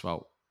algorithm's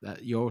fault.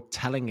 That you're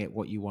telling it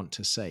what you want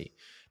to see.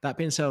 That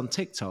being said, on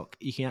TikTok,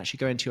 you can actually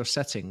go into your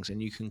settings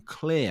and you can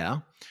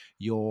clear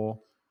your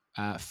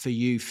For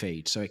You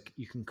feed. So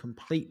you can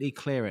completely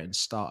clear it and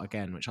start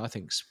again, which I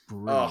think is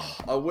brilliant. Oh,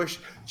 I wish.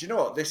 Do you know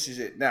what? This is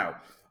it. Now,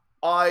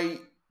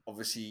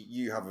 obviously,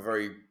 you have a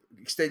very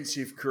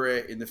extensive career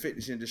in the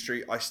fitness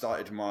industry. I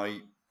started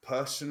my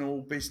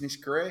personal business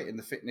career in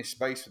the fitness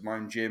space with my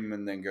own gym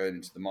and then going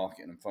into the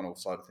marketing and funnel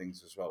side of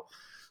things as well.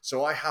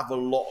 So I have a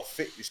lot of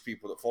fitness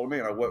people that follow me,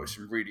 and I work with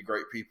some really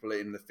great people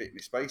in the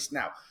fitness space.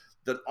 Now,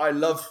 that I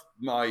love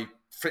my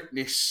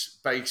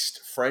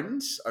fitness-based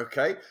friends,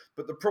 okay?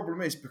 But the problem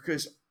is,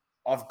 because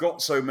I've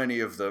got so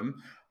many of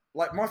them,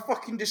 like my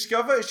fucking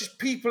Discover is just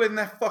people in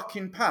their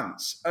fucking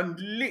pants. And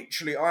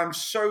literally, I am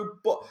so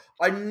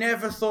I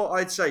never thought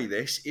I'd say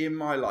this in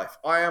my life.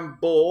 I am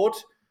bored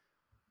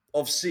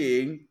of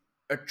seeing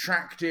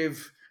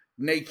attractive,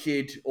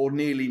 naked or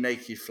nearly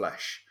naked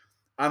flesh.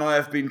 And I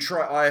have been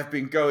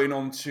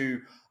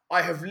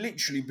I have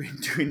literally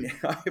been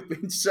I have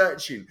been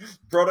searching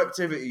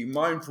productivity,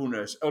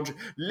 mindfulness,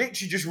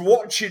 literally just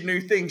watching new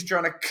things,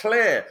 trying to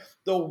clear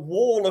the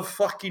wall of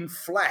fucking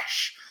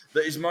flesh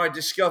that is my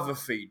Discover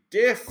feed.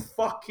 Dear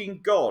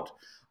fucking God,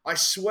 I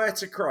swear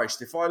to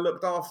Christ, if I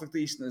looked half as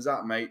decent as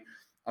that, mate,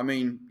 I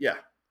mean, yeah,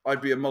 I'd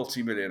be a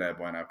multi-millionaire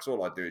by now, because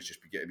all I do is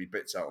just be getting me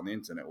bits out on the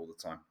internet all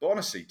the time. But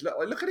honestly,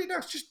 look at it now.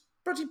 It's just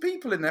bloody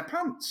people in their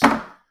pants.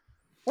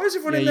 Why is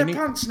everyone in their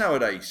pants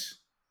nowadays?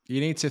 You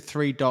need to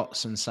 3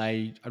 dots and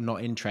say, I'm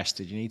not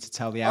interested. You need to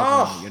tell the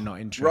algorithm that you're not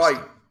interested.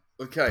 Right.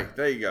 Okay,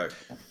 there you go.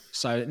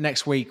 So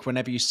next week,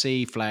 whenever you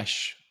see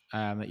flesh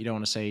that you don't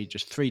want to see,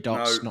 just 3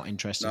 dots, not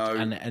interested.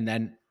 And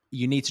then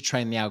you need to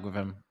train the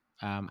algorithm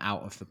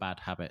out of the bad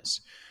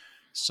habits.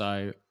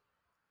 So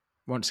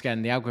once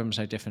again, the algorithm's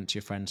no different to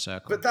your friend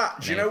circle. But that,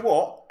 do you know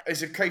what?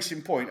 As a case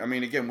in point, I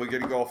mean, again, we're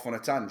going to go off on a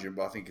tangent,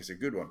 but I think it's a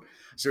good one.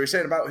 So we're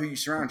saying about who you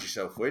surround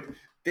yourself with.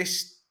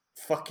 This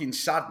fucking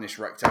sadness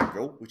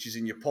rectangle, which is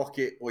in your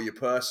pocket or your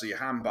purse or your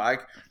handbag,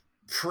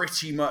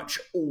 pretty much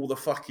all the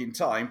fucking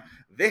time.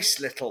 This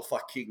little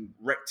fucking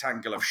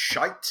rectangle of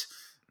shite,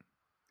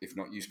 if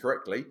not used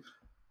correctly,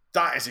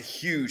 that is a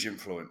huge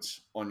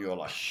influence on your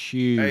life.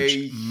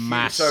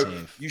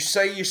 Massive. So you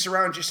say you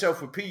surround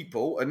yourself with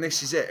people, and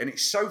this is it. And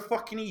it's so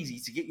fucking easy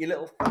to get your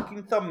little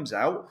fucking thumbs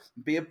out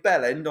and be a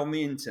bellend on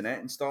the internet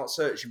and start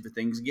searching for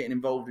things and getting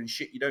involved in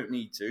shit you don't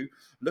need to,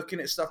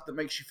 looking at stuff that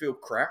makes you feel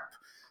crap.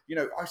 You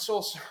know, I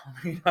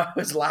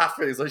was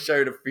laughing as I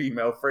showed a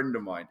female friend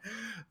of mine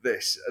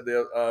this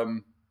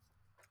the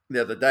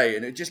other day,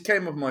 and it just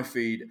came up my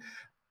feed,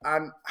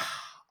 and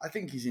I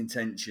think his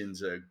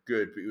intentions are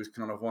good, but it was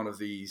kind of one of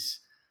these,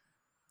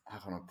 how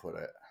can I put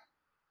it?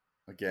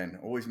 Again,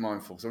 always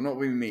mindful, because I'm not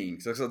being mean,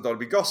 because I don't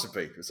be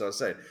gossipy, as I was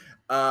saying.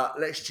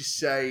 Let's just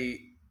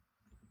say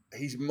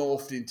he's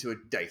morphed into a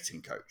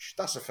dating coach.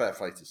 That's a fair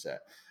play to say.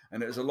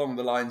 And it was along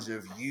the lines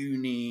of, you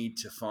need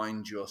to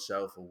find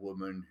yourself a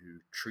woman who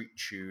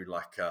treats you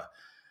like a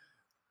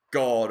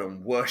God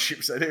and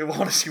worships it. It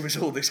honestly was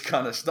all this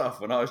kind of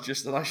stuff. And I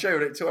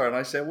showed it to her and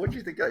I said, what do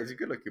you think? He's a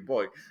good looking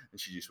boy.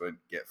 And she just went,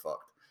 get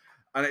fucked.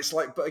 And it's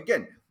like, but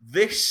again,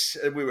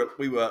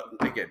 we were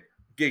again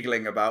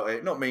giggling about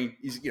it. Not me.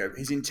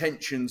 His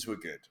intentions were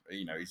good.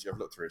 I've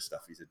looked through his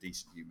stuff. He's a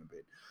decent human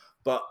being.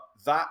 But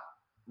that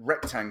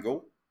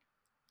rectangle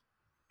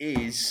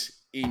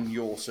is in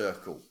your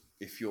circle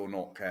if you're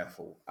not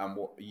careful. And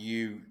what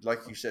like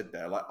you said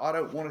there, like, I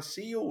don't want to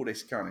see all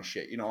this kind of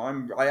shit.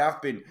 I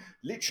have been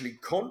literally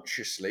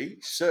consciously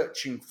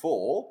searching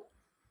for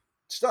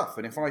stuff,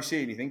 and if I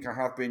see anything, I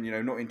have been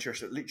not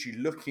interested, literally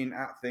looking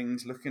at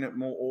things, looking at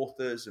more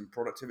authors and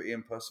productivity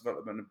and personal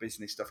development and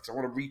business stuff, because I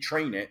want to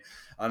retrain it.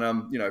 And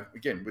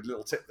again, with a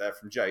little tip there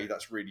from Jay,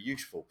 that's really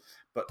useful.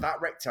 But that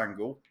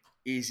rectangle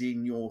is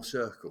in your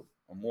circle,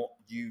 and what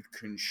you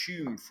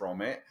consume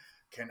from it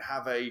can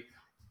have a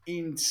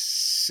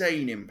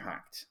insane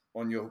impact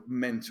on your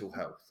mental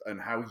health and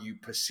how you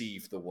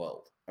perceive the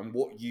world and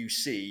what you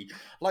see.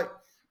 Like,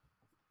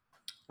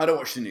 I don't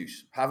watch the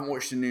news. Haven't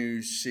watched the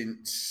news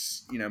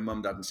since,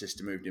 mum, dad, and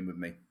sister moved in with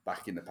me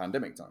back in the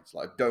pandemic times.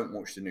 Like, I don't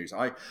watch the news.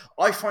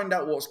 I find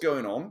out what's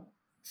going on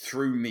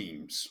through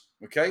memes.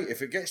 Okay?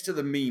 If it gets to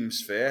the meme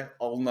sphere,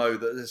 I'll know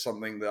that there's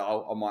something that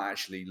I might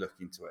actually look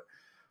into it.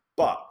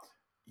 But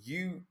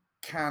you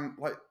can,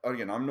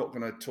 again, I'm not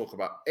going to talk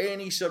about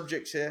any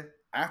subjects here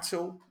at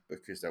all,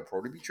 because they'll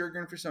probably be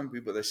triggering for some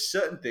people. There's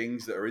certain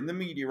things that are in the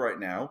media right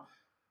now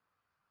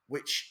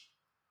which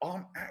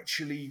aren't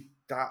actually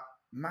that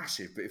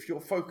massive. But if you're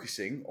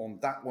focusing on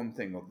that one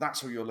thing, or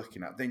that's what you're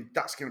looking at, then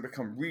that's going to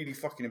become really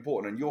fucking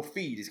important. And your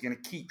feed is going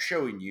to keep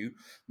showing you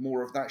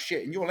more of that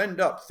shit. And you'll end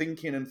up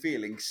thinking and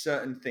feeling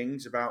certain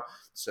things about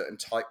certain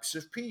types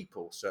of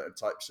people, certain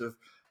types of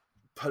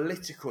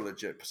political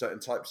agenda, certain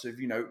types of,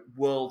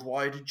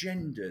 worldwide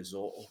agendas,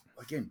 or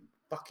again,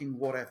 fucking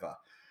whatever.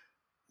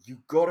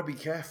 You've got to be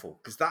careful,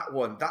 because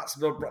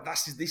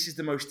this is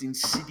the most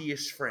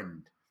insidious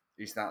friend,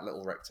 is that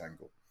little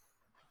rectangle.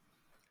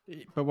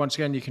 But once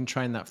again, you can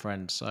train that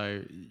friend.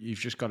 So you've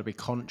just got to be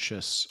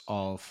conscious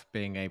of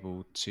being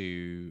able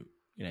to,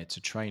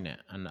 to train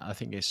it. And I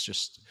think it's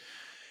just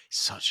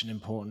such an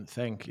important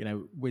thing.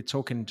 We're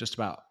talking just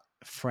about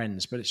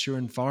friends, but it's your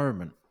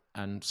environment.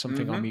 And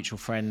something our mutual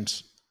friend,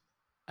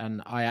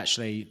 and I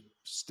actually,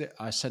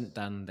 I sent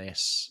Dan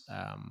this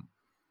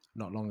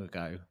not long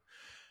ago,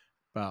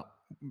 but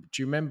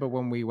do you remember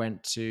when we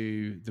went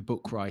to the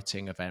book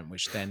writing event,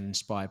 which then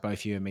inspired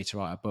both you and me to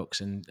write our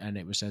books? And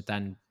it was a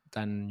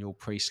Daniel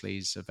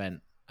Priestley's event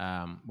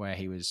where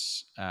he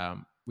was,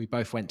 we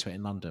both went to it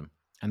in London.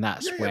 And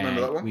that's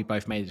where we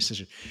both made a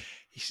decision.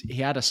 He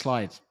had a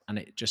slide, and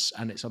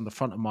it's on the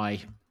front of my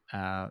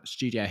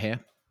studio here,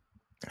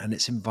 and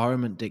it's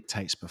environment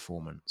dictates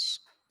performance.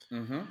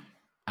 Mm-hmm.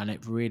 And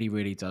it really,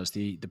 really does.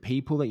 The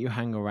people that you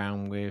hang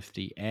around with,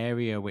 the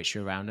area which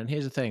you're around. And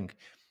here's the thing.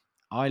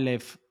 I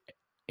live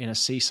in a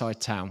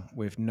seaside town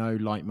with no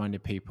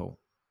like-minded people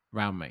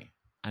around me.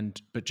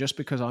 But just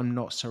because I'm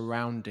not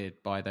surrounded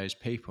by those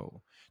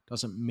people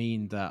doesn't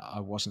mean that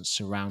I wasn't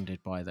surrounded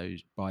by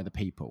the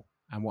people.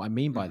 And what I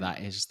mean by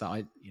that is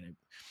that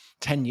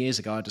 10 years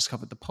ago, I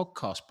discovered the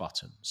podcast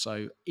button.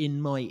 So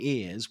in my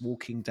ears,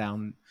 walking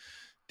down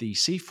the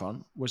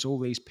seafront, was all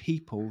these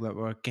people that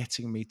were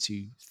getting me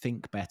to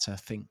think better,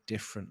 think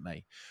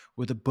differently.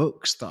 Were the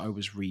books that I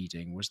was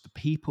reading, was the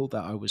people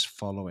that I was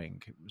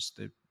following. It was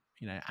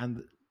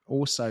and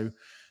also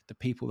the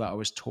people that I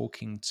was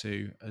talking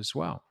to as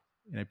well,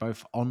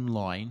 both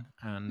online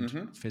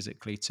and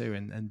physically too.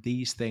 And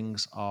these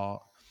things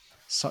are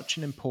such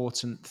an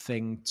important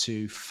thing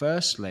to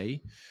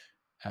firstly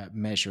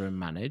measure and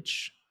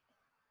manage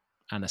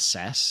and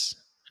assess.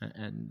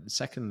 And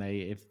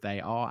secondly, if they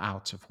are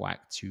out of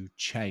whack, to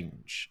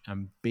change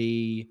and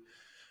be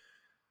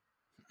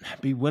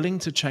willing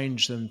to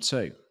change them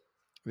too.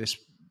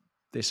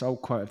 This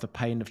old quote of the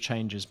pain of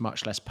change is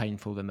much less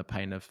painful than the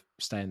pain of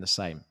staying the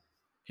same.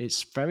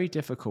 It's very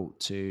difficult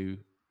to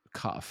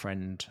cut a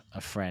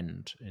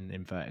friend in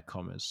inverted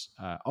commas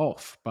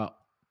off, but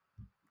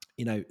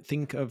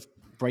think of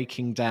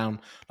breaking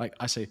down, like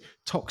I say,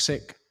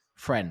 toxic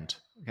friend.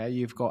 Okay,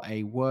 you've got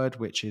a word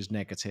which is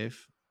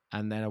negative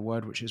and then a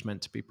word which is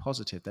meant to be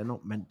positive. They're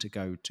not meant to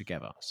go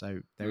together.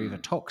 So they're either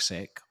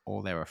toxic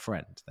or they're a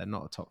friend. They're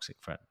not a toxic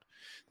friend.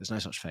 There's no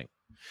such thing.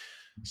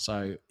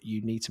 So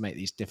you need to make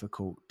these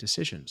difficult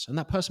decisions. And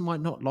that person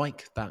might not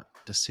like that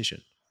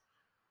decision.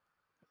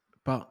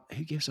 But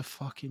who gives a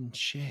fucking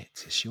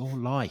shit? It's your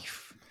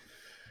life.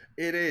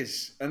 It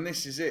is. And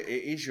this is it.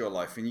 It is your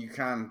life. And you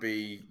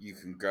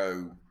can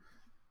go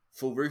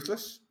full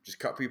ruthless, just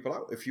cut people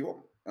out if you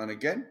want. And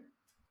again,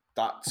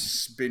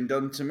 that's been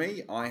done to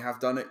me. I have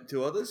done it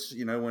to others,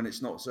 when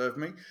it's not served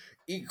me.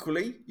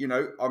 Equally,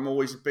 I'm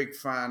always a big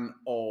fan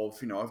of,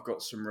 I've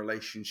got some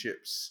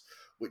relationships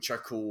which I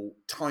call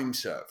time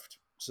served.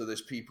 So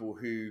there's people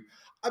who,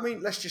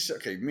 let's just say,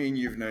 okay, me and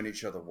you have known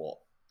each other, what?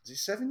 Is it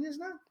 7 years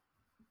now?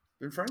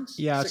 Been friends?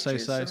 Yeah, I'd 6 say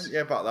years? so. 7?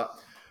 Yeah, about that.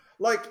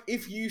 Like,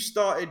 if you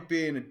started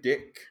being a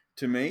dick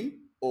to me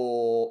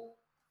or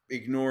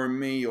ignoring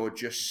me or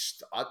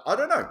just, I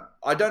don't know.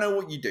 I don't know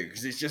what you do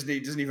because it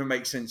doesn't even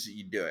make sense that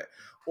you do it.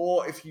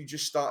 Or if you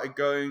just started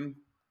going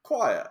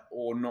quiet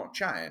or not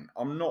chatting,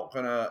 I'm not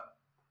going to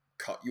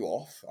cut you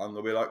off. I'm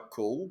going to be like,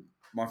 cool.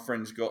 My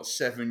friend's got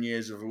 7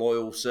 years of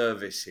loyal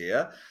service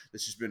here.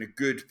 This has been a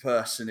good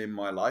person in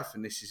my life.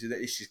 And this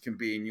can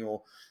be in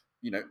your,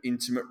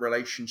 intimate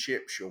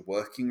relationships, your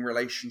working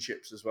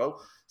relationships as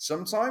well.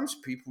 Sometimes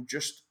people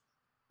just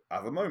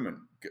have a moment.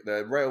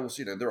 Their rails,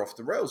 they're off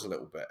the rails a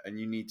little bit, and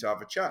you need to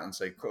have a chat and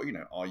say,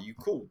 are you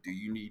cool? Do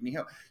you need any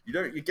help? You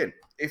don't. Again,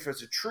 if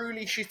it's a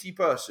truly shitty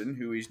person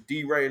who is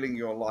derailing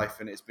your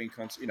life and it's been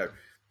constant,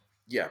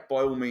 yeah,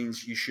 by all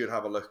means, you should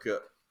have a look at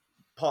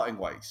parting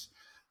ways.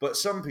 But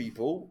some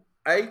people,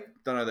 A,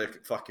 don't know they're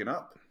fucking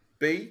up.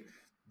 B,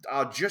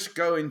 are just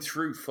going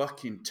through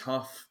fucking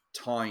tough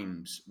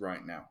times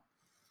right now.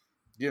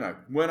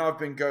 When I've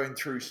been going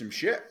through some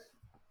shit,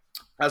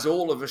 as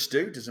all of us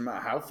do, doesn't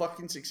matter how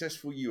fucking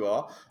successful you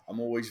are,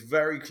 I'm always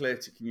very clear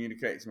to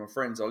communicate to my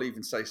friends. I'll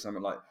even say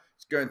something like,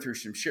 it's going through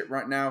some shit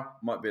right now,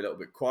 might be a little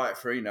bit quiet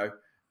for,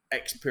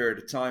 X period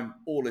of time,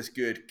 all is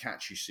good,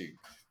 catch you soon.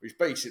 Which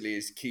basically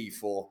is key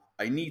for,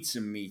 I need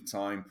some me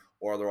time,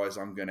 or otherwise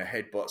I'm going to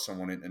headbutt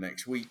someone into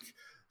next week.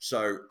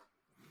 So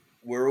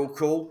we're all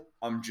cool.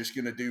 I'm just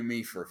going to do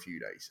me for a few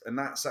days. And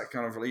that's that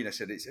kind of,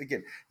 said, it's,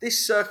 again,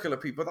 this circle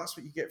of people, that's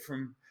what you get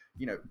from,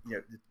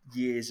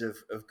 years of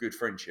good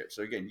friendship.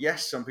 So again,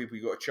 yes, some people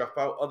you got to chop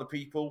out. Other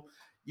people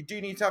you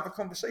do need to have a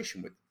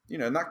conversation with,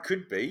 and that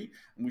could be,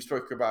 and we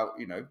spoke about,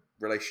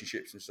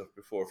 relationships and stuff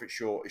before. If it's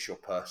your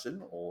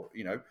person or,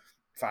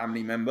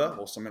 family member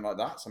or something like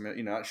that,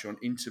 something, actually an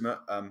intimate,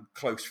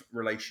 close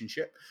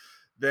relationship,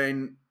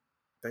 then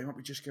they might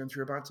be just going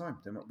through a bad time.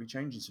 They might be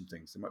changing some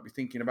things. They might be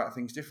thinking about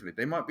things differently.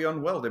 They might be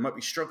unwell. They might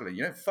be struggling.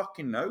 You don't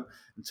fucking know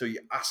until you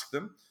ask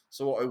them.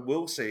 So what I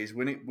will say is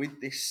with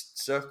this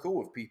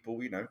circle of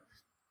people,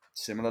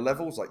 similar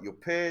levels, like your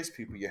peers,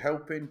 people you're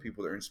helping,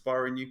 people that are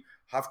inspiring you,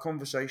 have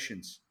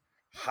conversations.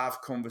 Have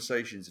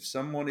conversations. If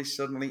someone is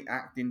suddenly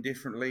acting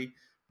differently,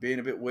 being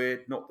a bit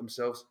weird, not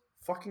themselves,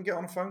 fucking get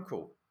on a phone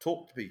call.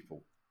 Talk to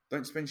people.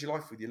 Don't spend your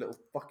life with your little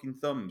fucking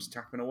thumbs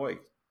tapping away.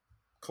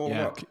 Call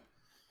them up.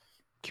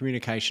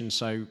 Communication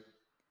so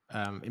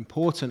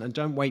important, and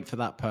don't wait for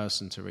that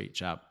person to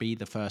reach out. Be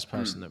the first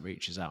person that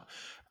reaches out.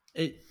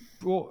 It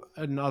brought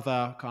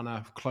another kind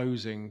of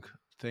closing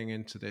thing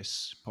into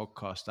this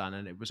podcast, Dan,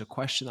 and it was a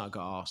question that I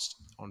got asked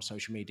on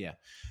social media,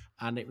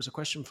 and it was a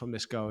question from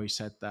this girl who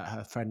said that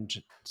her friend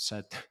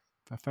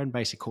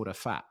basically called her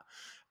fat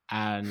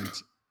and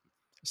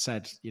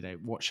said,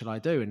 what should I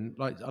do? And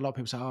like a lot of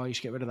people say, oh, you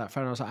should get rid of that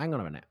phone. I was like, hang on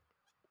a minute.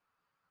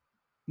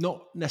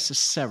 Not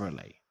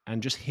necessarily.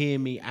 And just hear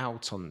me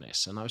out on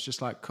this. And I was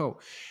just like, cool.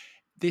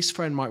 This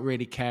friend might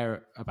really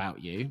care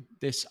about you.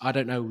 I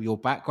don't know your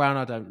background.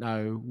 I don't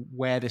know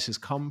where this has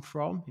come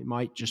from. It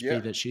might just be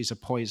that she's a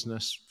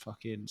poisonous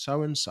fucking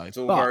so-and-so. It's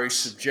all very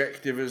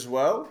subjective as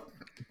well.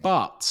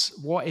 But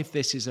what if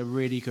this is a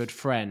really good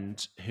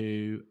friend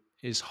who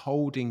is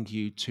holding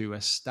you to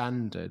a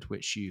standard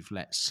which you've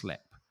let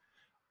slip?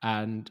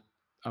 And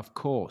of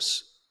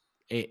course,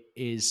 it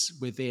is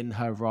within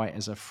her right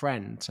as a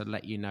friend to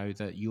let you know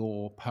that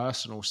your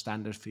personal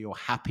standard for your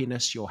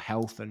happiness, your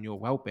health, and your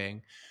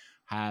well-being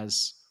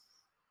has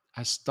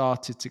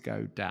started to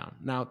go down.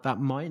 Now, that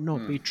might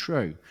not be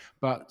true,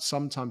 but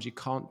sometimes you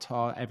can't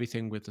tar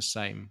everything with the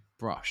same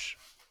brush.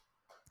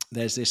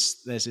 There's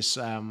this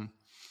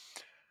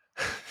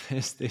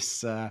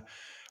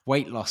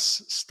weight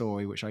loss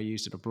story which I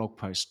used in a blog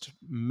post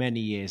many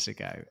years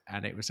ago,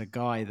 and it was a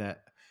guy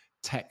that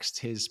text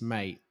his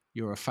mate,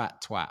 "You're a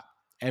fat twat,"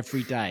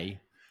 every day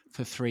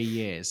for 3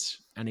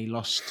 years, and he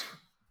lost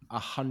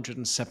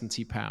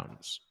 170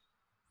 pounds.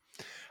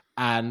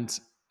 And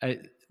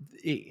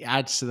it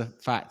adds to the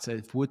fact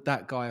of, would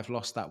that guy have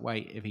lost that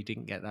weight if he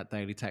didn't get that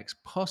daily text?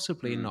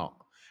 Possibly not.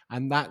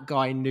 And that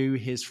guy knew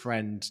his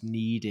friend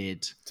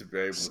needed to be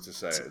able to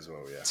say it as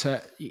well.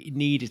 Yeah.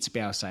 needed to be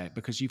able to say it,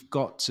 because you've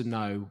got to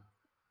know,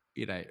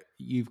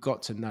 you've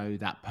got to know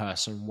that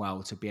person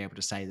well to be able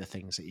to say the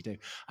things that you do.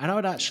 And I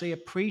would actually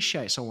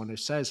appreciate someone who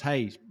says,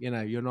 "Hey,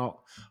 you're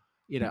not,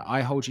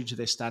 I hold you to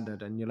this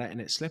standard and you're letting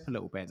it slip a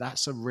little bit."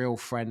 That's a real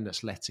friend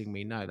that's letting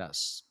me know.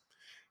 That's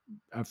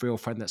a real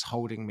friend that's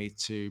holding me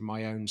to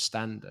my own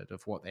standard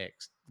of what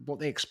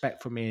they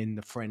expect from me in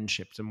the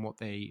friendships, and what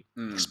they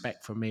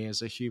expect from me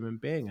as a human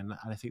being. And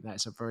I think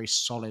that's a very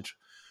solid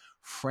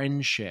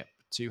friendship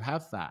to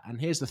have that. And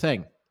here's the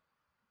thing: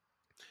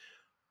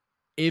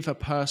 if a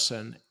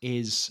person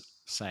is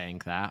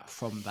saying that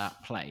from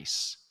that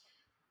place,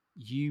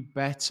 you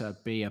better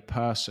be a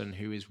person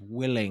who is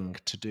willing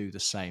to do the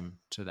same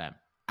to them.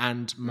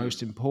 And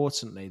most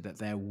importantly, that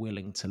they're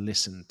willing to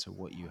listen to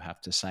what you have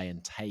to say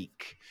and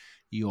take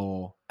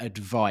your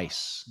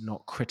advice,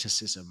 not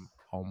criticism,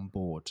 on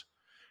board,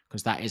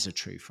 because that is a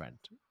true friend.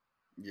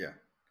 Yeah.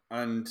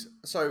 And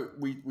so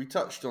we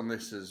touched on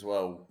this as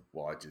well.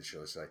 What I did,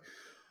 shall I say?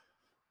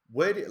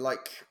 Where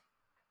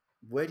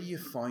do you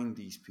find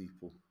these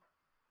people?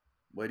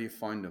 Where do you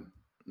find them?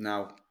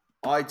 Now,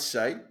 I'd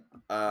say,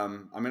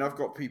 I've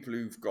got people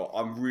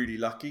I'm really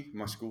lucky.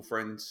 My school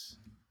friends,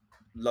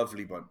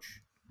 lovely bunch.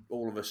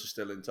 All of us are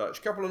still in touch.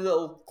 A couple of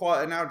little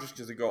quieter now, just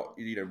because they got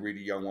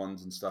really young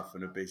ones and stuff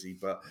and are busy.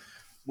 But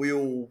we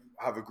all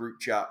have a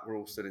group chat. We're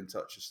all still in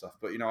touch and stuff.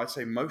 But I'd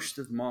say most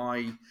of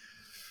my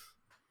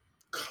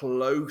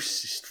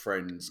closest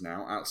friends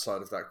now,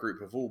 outside of that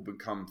group, have all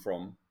become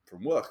from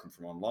work and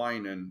from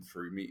online and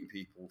through meeting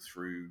people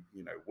through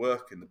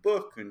work in the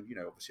book, and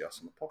obviously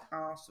us on the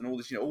podcast and all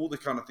this, all the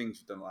kind of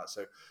things we've done like that.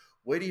 So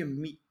where do you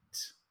meet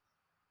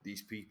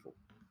these people?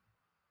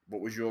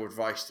 What was your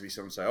advice to be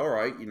someone say, all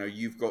right,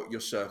 you've got your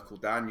circle,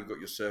 Dan, you've got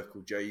your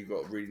circle, Jay, you've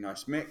got a really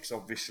nice mix.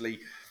 Obviously,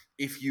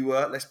 if you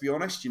let's be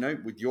honest,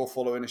 with your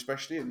following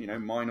especially,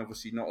 and mine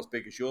obviously not as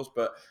big as yours,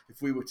 but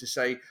if we were to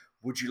say,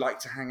 would you like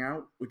to hang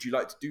out? Would you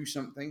like to do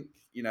something?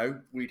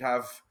 We'd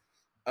have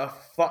a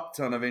fuck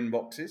ton of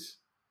inboxes,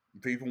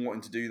 people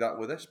wanting to do that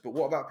with us. But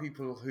what about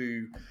people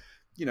who,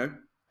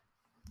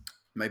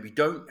 maybe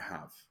don't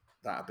have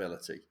that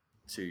ability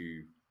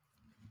to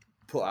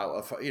put out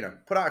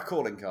a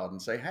calling card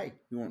and say, hey,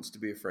 who wants to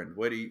be a friend?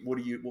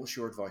 What's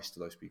your advice to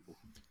those people?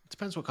 It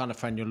depends what kind of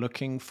friend you're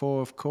looking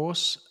for, of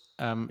course.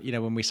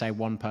 When we say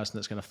one person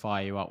that's going to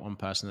fire you up, one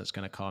person that's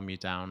going to calm you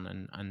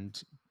down,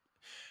 and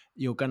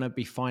you're going to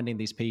be finding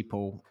these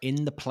people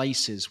in the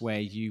places where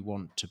you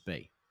want to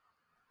be.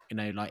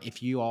 Like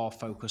if you are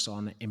focused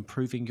on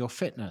improving your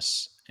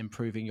fitness,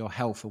 improving your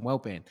health and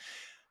well-being,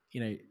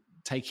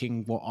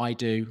 taking what I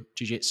do,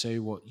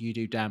 jiu-jitsu, what you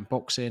do, Dan,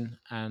 boxing,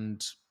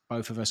 and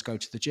both of us go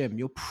to the gym,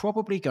 you're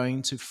probably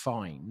going to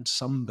find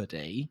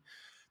somebody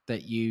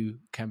that you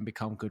can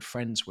become good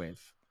friends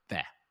with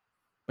there,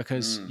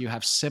 because you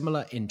have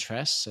similar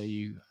interests. So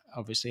you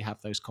obviously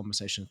have those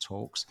conversation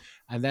talks,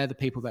 and they're the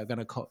people that are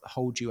going to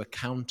hold you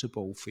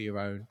accountable for your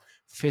own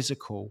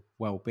physical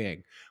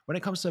well-being. When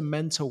it comes to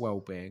mental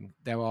well-being,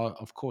 there are,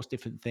 of course,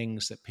 different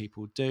things that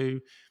people do.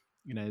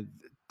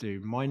 Do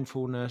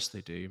mindfulness,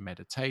 they do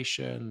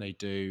meditation, they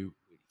do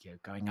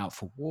going out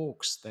for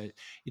walks.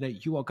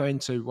 You are going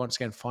to once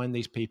again find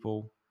these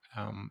people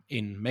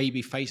in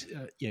maybe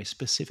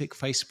specific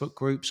Facebook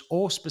groups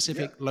or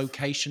specific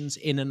locations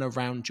in and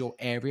around your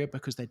area,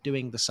 because they're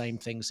doing the same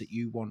things that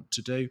you want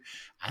to do.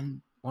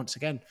 And once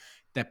again,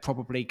 they're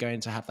probably going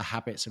to have the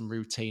habits and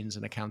routines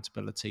and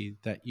accountability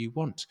that you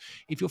want.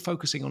 If you're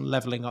focusing on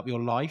leveling up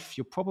your life,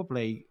 you're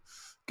probably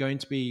going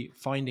to be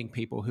finding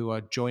people who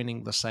are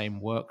joining the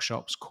same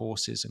workshops,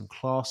 courses, and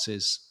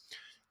classes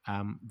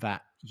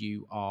that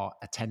you are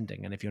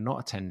attending. And if you're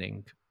not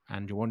attending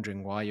and you're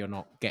wondering why you're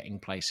not getting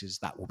places,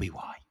 that will be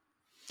why.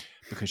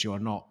 Because you are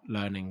not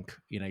learning.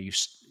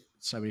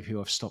 So many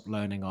people have stopped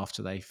learning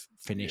after they've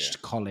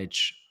finished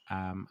college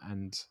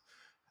and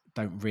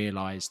don't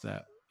realize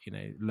that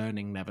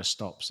learning never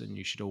stops, and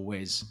you should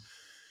always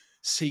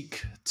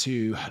seek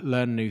to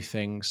learn new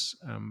things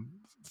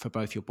for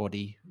both your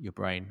body, your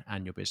brain,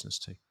 and your business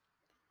too.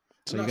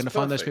 So you're going to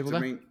find those people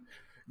there.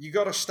 You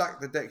got to stack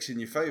the decks in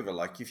your favor.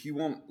 Like if you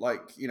want,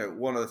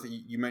 one of the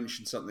things you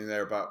mentioned something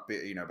there about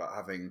about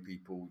having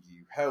people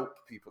you help,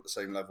 people at the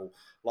same level.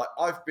 Like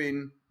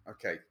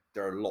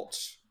there are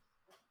lots,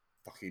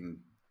 fucking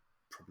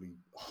probably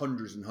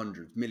hundreds and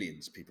hundreds,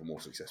 millions of people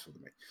more successful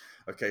than me.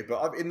 Okay,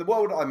 but in the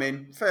world I'm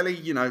in, fairly,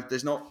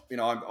 there's not,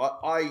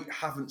 I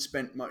haven't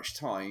spent much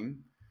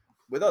time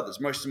with others.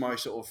 Most of my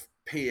sort of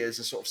peers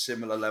are sort of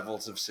similar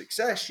levels of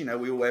success.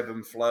 We all ebb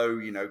and flow,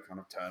 kind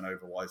of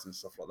turnover wise and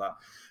stuff like that.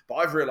 But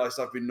I've realized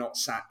I've been not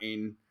sat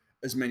in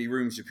as many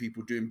rooms of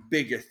people doing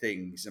bigger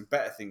things and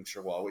better things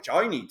for a while, which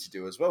I need to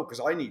do as well, because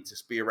I need to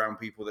be around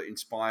people that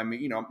inspire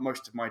me.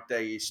 Most of my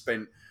day is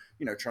spent,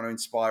 trying to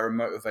inspire and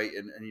motivate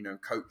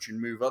and coach and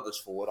move others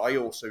forward. I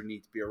also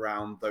need to be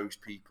around those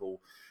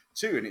people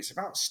too. And it's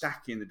about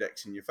stacking the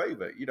decks in your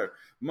favor,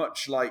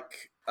 much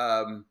like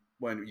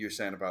when you were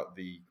saying about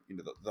the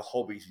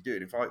hobbies you do.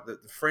 In fact, the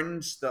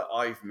friends that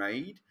I've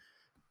made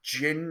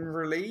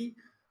generally,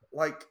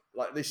 like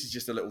this is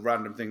just a little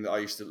random thing that I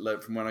used to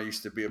learn from when I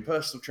used to be a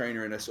personal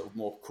trainer in a sort of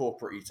more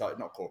corporate type,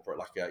 not corporate,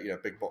 like a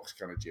big box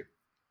kind of gym.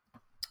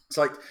 It's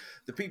like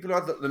the people who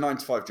had the 9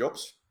 to 5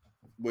 jobs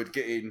would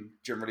get in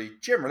generally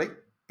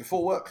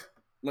before work,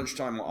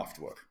 lunchtime, or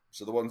after work.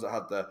 So the ones that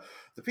had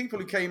the people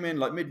who came in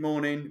like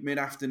mid-morning,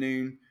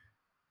 mid-afternoon,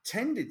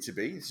 tended to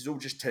be, this is all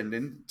just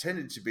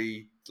tended to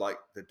be like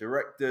the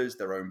directors,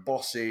 their own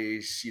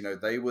bosses.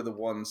 They were the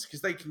ones,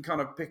 because they can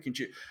kind of pick and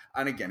choose.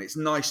 And again, it's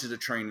nicer to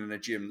train in a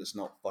gym that's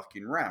not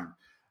fucking rammed.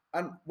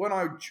 And when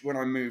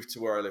I moved to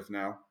where I live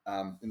now,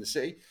 in the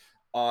city,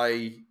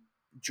 I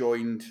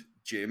joined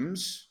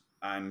gyms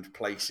and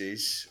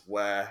places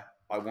where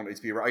I wanted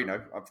to be.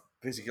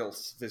 Physical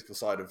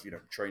side of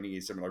training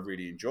is something I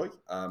really enjoy.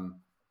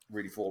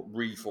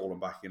 Really fallen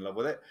back in love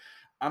with it.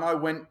 And I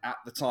went at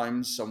the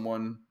time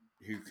someone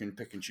who can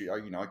pick and choose.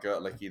 I go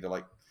at like either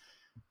like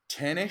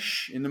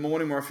 10ish in the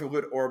morning where I feel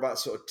good, or about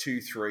sort of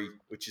 2-3,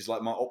 which is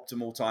like my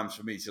optimal times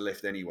for me to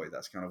lift anyway.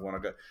 That's kind of when I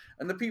go.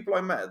 And the people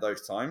I met at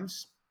those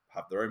times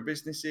have their own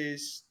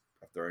businesses,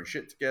 have their own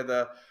shit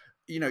together.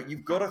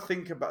 You've got to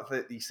think about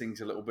these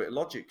things a little bit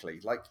logically.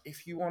 Like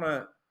if you want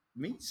to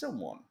meet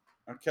someone,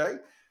 okay?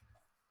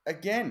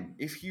 Again,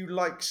 if you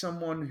like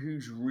someone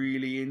who's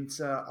really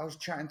into, I was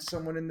chatting to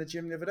someone in the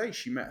gym the other day.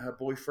 She met her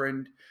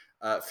boyfriend,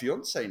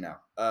 fiance now,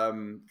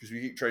 because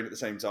we keep training at the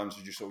same time. So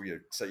you just sort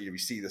of say we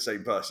see the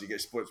same person.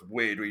 It's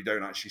weird when you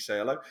don't actually say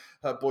hello.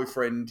 Her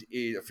boyfriend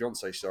is a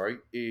fiance. Sorry,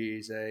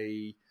 is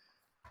a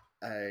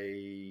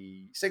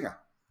singer,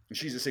 and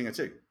she's a singer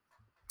too.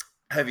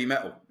 Heavy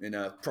metal, in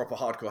a proper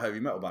hardcore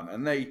heavy metal band,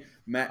 and they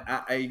met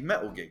at a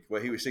metal gig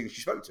where he was singing. She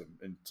spoke to him,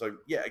 and so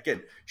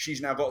again, she's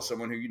now got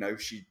someone who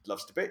she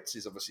loves to bits.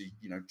 Is obviously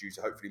due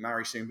to hopefully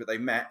marry soon, but they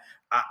met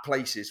at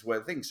places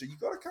where things. So you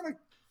got to kind of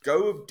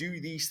go do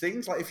these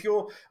things. Like if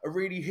you're a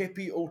really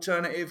hippie,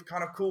 alternative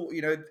kind of cool,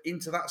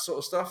 into that sort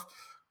of stuff.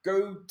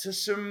 Go to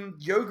some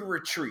yoga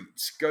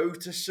retreats. Go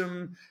to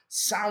some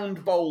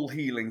sound bowl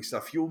healing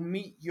stuff. You'll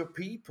meet your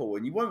people,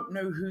 and you won't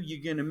know who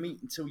you're going to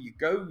meet until you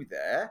go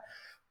there.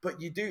 But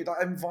you do,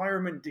 that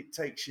environment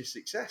dictates your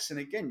success.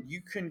 And again,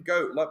 you can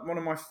go, like one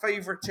of my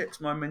favorite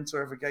tips my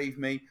mentor ever gave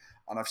me,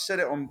 and I'm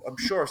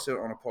sure I've said it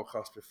on a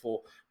podcast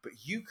before, but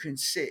you can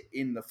sit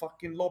in the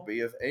fucking lobby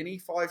of any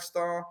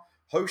 5-star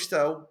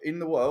hotel in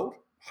the world,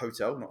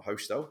 hotel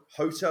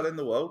in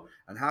the world,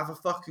 and have a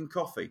fucking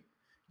coffee.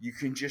 You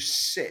can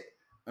just sit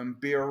and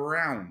be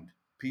around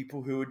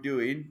people who are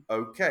doing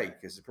okay,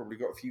 because they've probably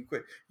got a few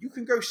quid. You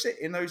can go sit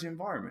in those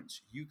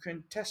environments. You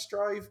can test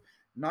drive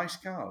nice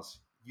cars.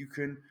 You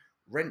can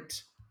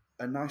rent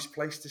a nice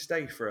place to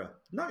stay for a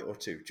night or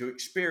two to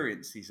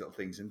experience these little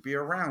things and be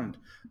around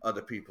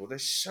other people.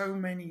 There's so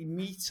many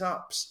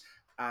meetups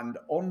and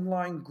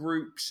online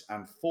groups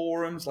and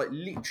forums. Like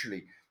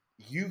literally,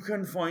 you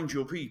can find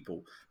your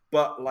people.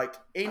 But like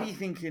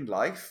anything in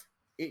life,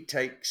 it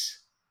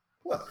takes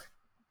work.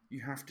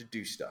 You have to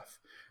do stuff.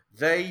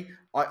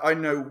 I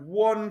know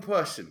one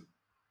person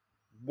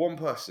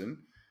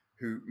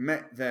who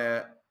met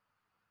their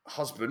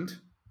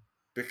husband.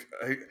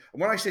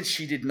 When I said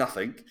she did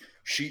nothing,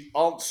 she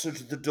answered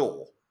the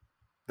door.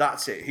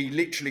 That's it. He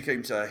literally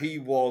came to her. He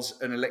was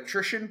an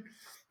electrician.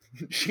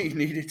 She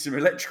needed some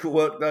electrical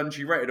work done.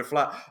 She rented a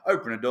flat,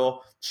 opened a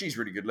door. She's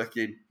really good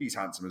looking. He's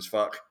handsome as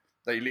fuck.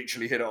 They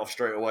literally hit it off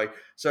straight away.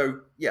 So,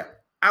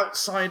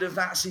 outside of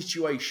that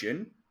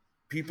situation,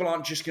 people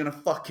aren't just going to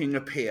fucking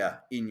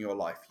appear in your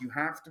life. You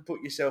have to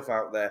put yourself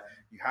out there.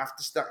 You have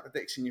to stack the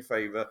decks in your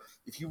favor.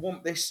 If you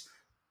want this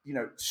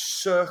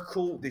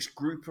circle, this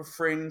group of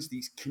friends,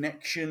 these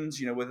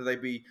connections, whether they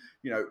be,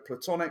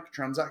 platonic,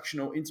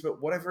 transactional,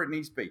 intimate, whatever it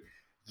needs to be,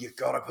 you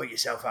got to put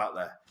yourself out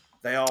there.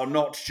 They are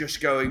not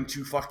just going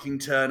to fucking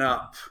turn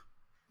up.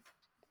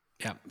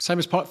 Yeah. Same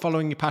as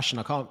following your passion.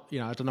 I can't,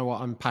 I don't know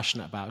what I'm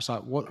passionate about. It's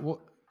like, what,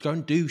 go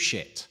and do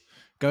shit.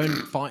 Go and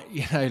find,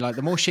 like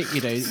the more shit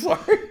you do. Sorry.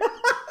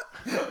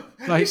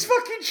 Like, it's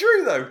fucking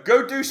true though.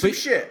 Go do some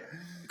shit.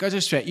 Go do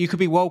shit. You could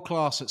be world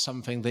class at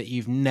something that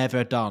you've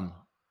never done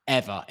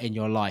ever in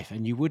your life,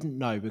 and you wouldn't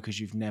know because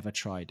you've never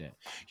tried it.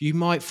 You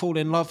might fall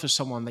in love with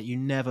someone that you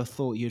never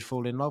thought you'd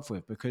fall in love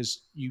with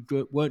because you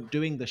weren't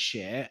doing the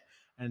shit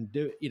and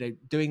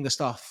doing the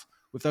stuff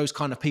with those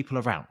kind of people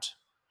around.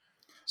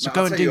 So now,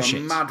 go and do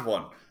shit.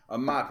 A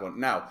mad one.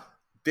 Now,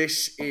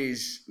 this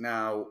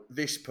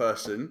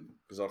person,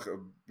 because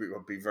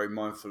I'll be very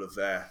mindful of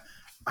their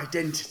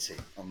identity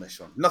on this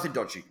one. Nothing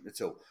dodgy at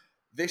all.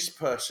 This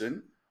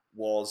person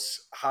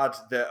had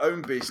their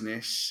own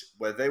business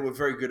where they were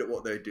very good at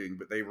what they're doing,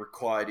 but they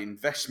required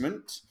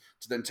investment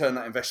to then turn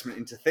that investment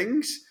into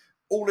things,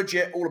 all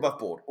legit, all above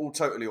board, all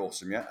totally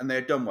awesome, yeah? And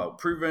they're done well.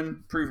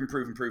 Proven, done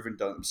it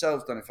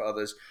themselves, done it for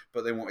others,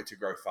 but they wanted to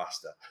grow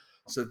faster.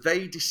 So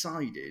they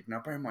decided,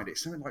 now bear in mind,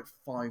 it's something like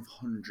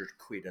 500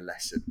 quid a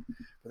lesson,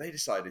 but they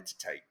decided to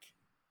take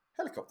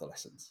helicopter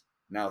lessons.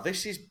 Now,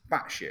 this is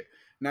batshit.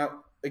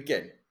 Now,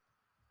 again,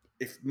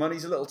 if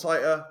money's a little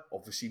tighter,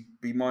 obviously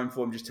be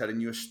mindful. I'm just telling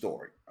you a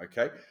story,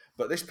 okay?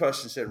 But this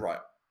person said, right,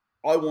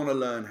 I want to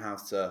learn how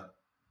to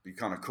be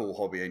kind of cool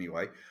hobby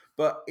anyway.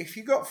 But if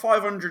you got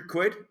 500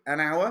 quid an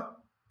hour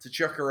to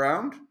chuck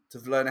around to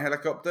learn a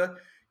helicopter,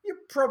 you're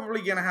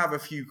probably going to have a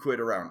few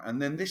quid around.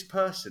 And then this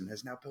person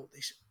has now built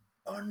this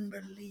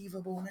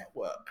unbelievable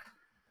network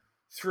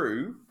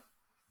through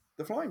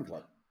the flying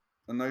club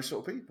and those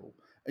sort of people.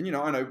 And, you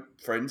know, I know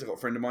friends, I've got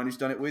a friend of mine who's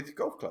done it with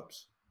golf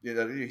clubs. You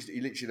know,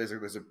 he literally,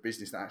 there's a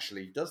business that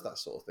actually does that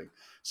sort of thing.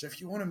 So if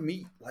you want to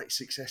meet like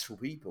successful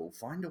people,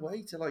 find a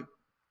way to like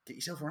get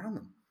yourself around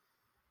them.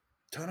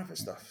 Turn up at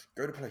stuff,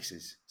 go to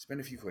places,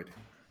 spend a few quid.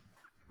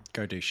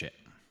 Go do shit.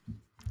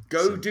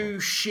 Go do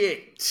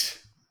shit.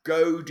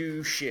 Go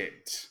do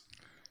shit.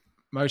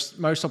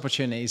 Most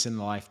opportunities in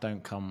life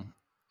don't come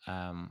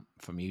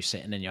from you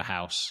sitting in your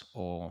house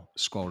or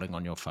scrolling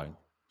on your phone.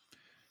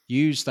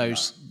 Use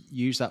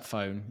that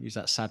phone, use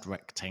that sad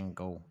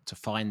rectangle to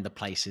find the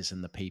places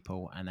and the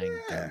people, and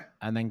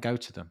then go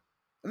to them.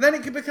 And then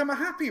it could become a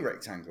happy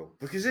rectangle,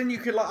 because then you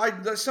could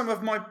some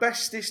of my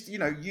bestest, you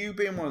know, you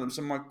being one of them,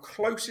 some of my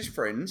closest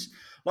friends,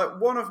 like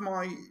one of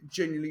my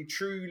genuinely,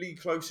 truly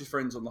closest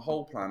friends on the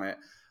whole planet,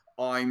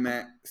 I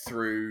met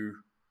through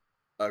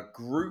a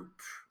group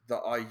that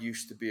I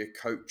used to be a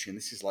coach in.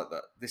 This is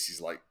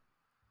like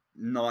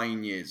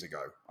 9 years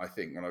ago, I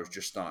think, when I was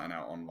just starting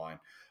out online.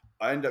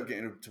 I ended up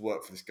getting to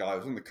work for this guy. I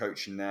was on the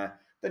coaching there.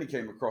 Then he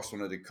came across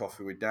when I did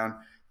coffee with Dan.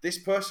 This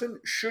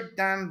person, should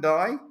Dan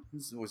die,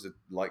 there's always a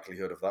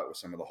likelihood of that with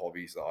some of the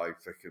hobbies that I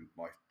freaking,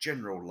 my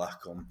general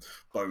luck on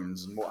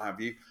bones and what have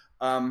you,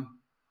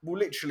 will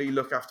literally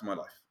look after my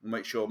life. We'll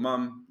make sure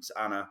Mum,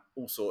 Anna,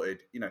 all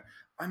sorted. You know,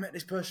 I met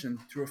this person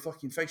through a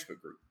fucking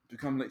Facebook group.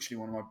 Become literally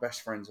one of my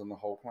best friends on the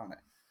whole planet.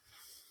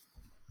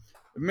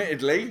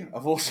 Admittedly,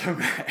 I've also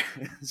met,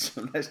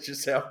 so let's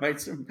just say I've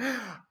made some,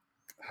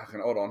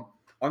 hold on.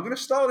 I'm going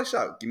to start this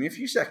out. Give me a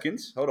few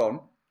seconds. Hold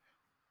on.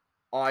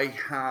 I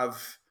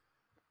have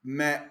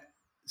met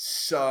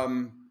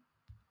some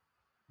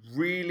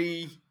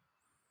really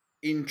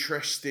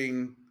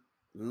interesting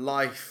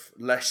life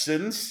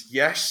lessons.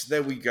 Yes,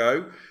 there we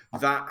go.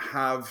 That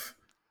have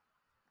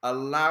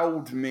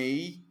allowed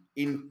me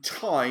in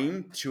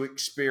time to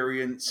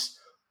experience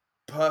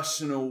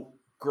personal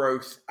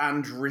growth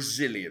and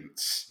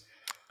resilience.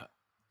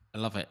 I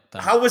love it.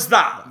 How was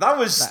that?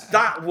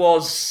 That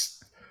was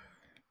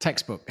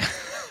textbook.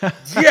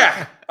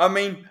 Yeah, I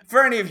mean,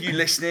 for any of you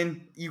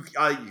listening, you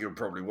can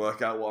probably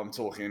work out what I'm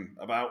talking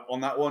about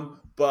on that one.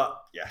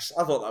 But yes,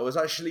 I thought that was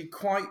actually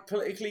quite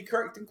politically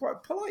correct and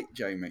quite polite,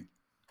 Jamie.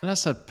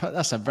 That's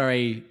a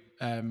very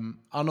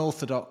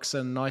unorthodox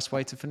and nice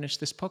way to finish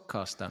this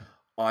podcast, Dan.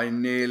 I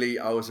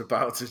was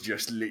about to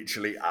just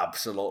literally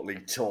absolutely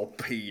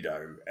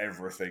torpedo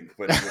everything,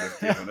 but it would have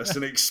given us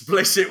an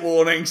explicit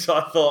warning. So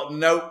I thought,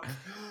 nope.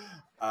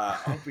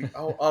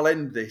 I'll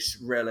end this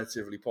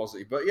relatively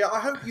positive, but yeah, I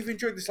hope you've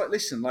enjoyed this. Like,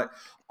 listen, like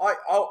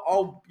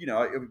I'll you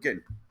know,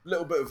 again, a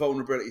little bit of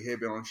vulnerability here,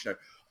 being honest. You know,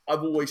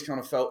 I've always kind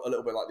of felt a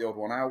little bit like the odd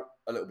one out,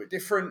 a little bit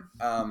different.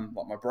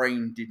 Like my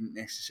brain didn't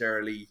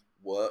necessarily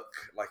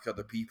work like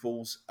other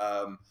people's.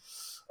 I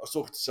was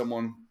talking to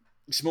someone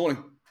this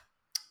morning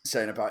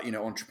saying about, you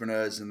know,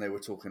 entrepreneurs, and they were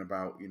talking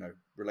about, you know,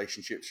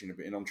 relationships, you know,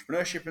 in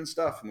entrepreneurship and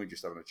stuff, and we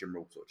just having a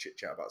general sort of chit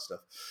chat about stuff.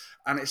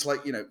 And it's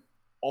like, you know,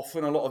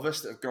 often a lot of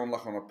us that have gone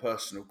like on a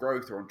personal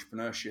growth or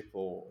entrepreneurship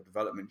or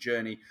development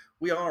journey,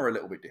 we are a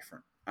little bit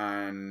different.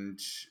 And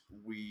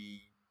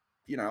we,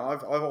 you know,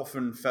 I've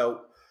often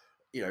felt,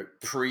 you know,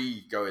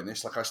 pre-going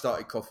this, like I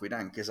started Coffee with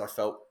Dan because I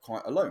felt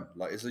quite alone.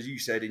 Like, as you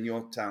said, in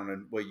your town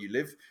and where you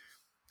live,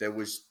 there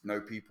was no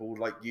people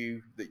like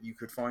you that you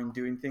could find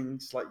doing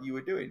things like you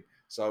were doing.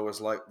 So I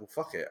was like, well,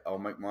 fuck it. I'll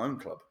make my own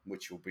club,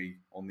 which will be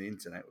on the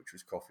internet, which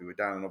was Coffee with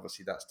Dan. And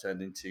obviously that's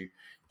turned into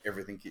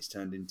everything it's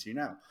turned into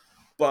now.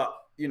 But,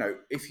 you know,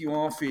 if you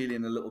are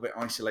feeling a little bit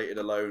isolated,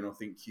 alone, or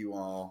think you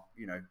are,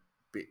 you know, a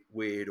bit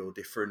weird or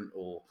different,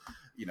 or,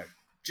 you know,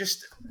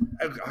 just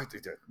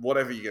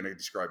whatever you're going to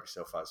describe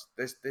yourself as,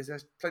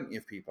 there's plenty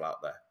of people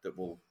out there that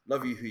will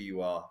love you who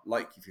you are,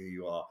 like you for who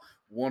you are,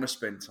 want to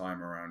spend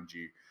time around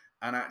you,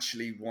 and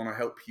actually want to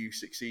help you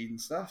succeed and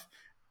stuff.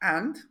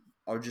 And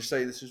I'll just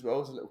say this as well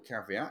as a little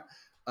caveat.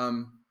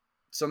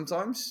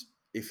 Sometimes,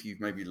 if you've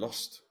maybe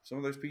lost some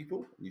of those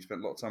people and you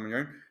spent a lot of time on your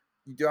own,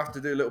 you do have to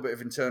do a little bit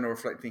of internal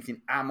reflect,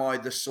 thinking, am I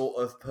the sort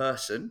of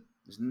person,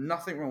 there's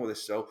nothing wrong with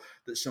this soul,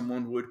 that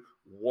someone would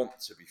want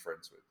to be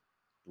friends with?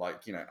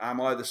 Like, you know, am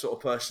I the sort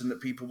of person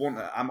that people want?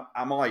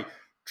 Am I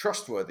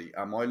trustworthy?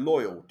 Am I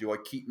loyal? Do I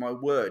keep my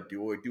word?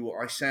 Do I do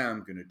what I say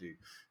I'm going to do?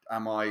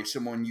 Am I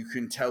someone you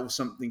can tell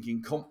something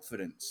in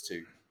confidence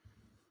to?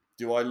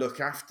 Do I look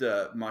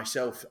after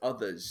myself,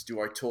 others? Do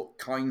I talk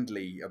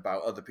kindly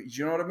about other people? Do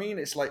you know what I mean?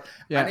 It's like,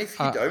 and Yeah, if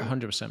you don't,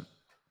 100%.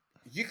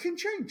 you can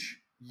change.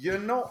 You're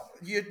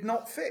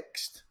not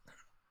fixed.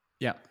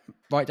 Yeah.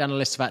 Write down a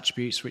list of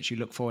attributes which you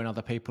look for in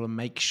other people and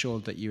make sure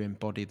that you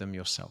embody them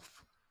yourself.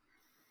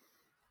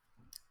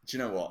 Do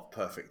you know what?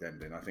 Perfect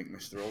ending, I think,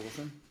 Mr.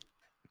 Alderton.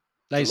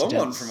 Ladies It's a and long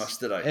one gents, from us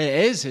today.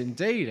 It is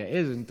indeed. It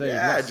is indeed.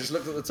 Yeah, I just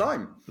looked at the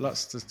time.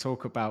 Lots to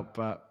talk about,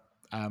 but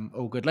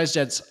all good. Ladies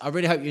and gents, I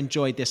really hope you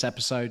enjoyed this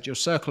episode. Your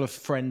circle of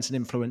friends and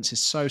influence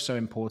is so, so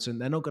important.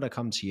 They're not going to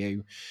come to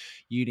you.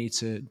 You need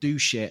to do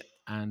shit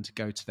and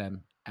go to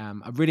them.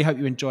 I really hope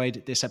you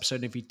enjoyed this episode.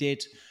 And if you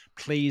did,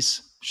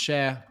 please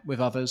share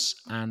with others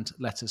and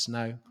let us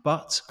know.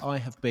 But I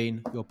have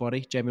been your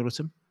body, Jamie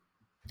Alderton.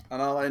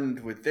 And I'll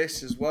end with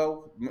this as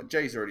well.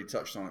 Jay's already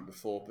touched on it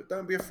before, but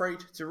don't be afraid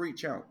to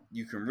reach out.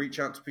 You can reach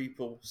out to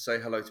people, say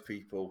hello to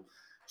people,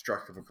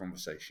 strike up a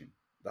conversation.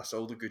 That's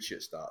all the good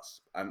shit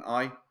starts. And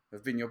I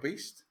have been your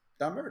beast,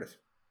 Dan Meredith.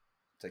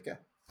 Take care.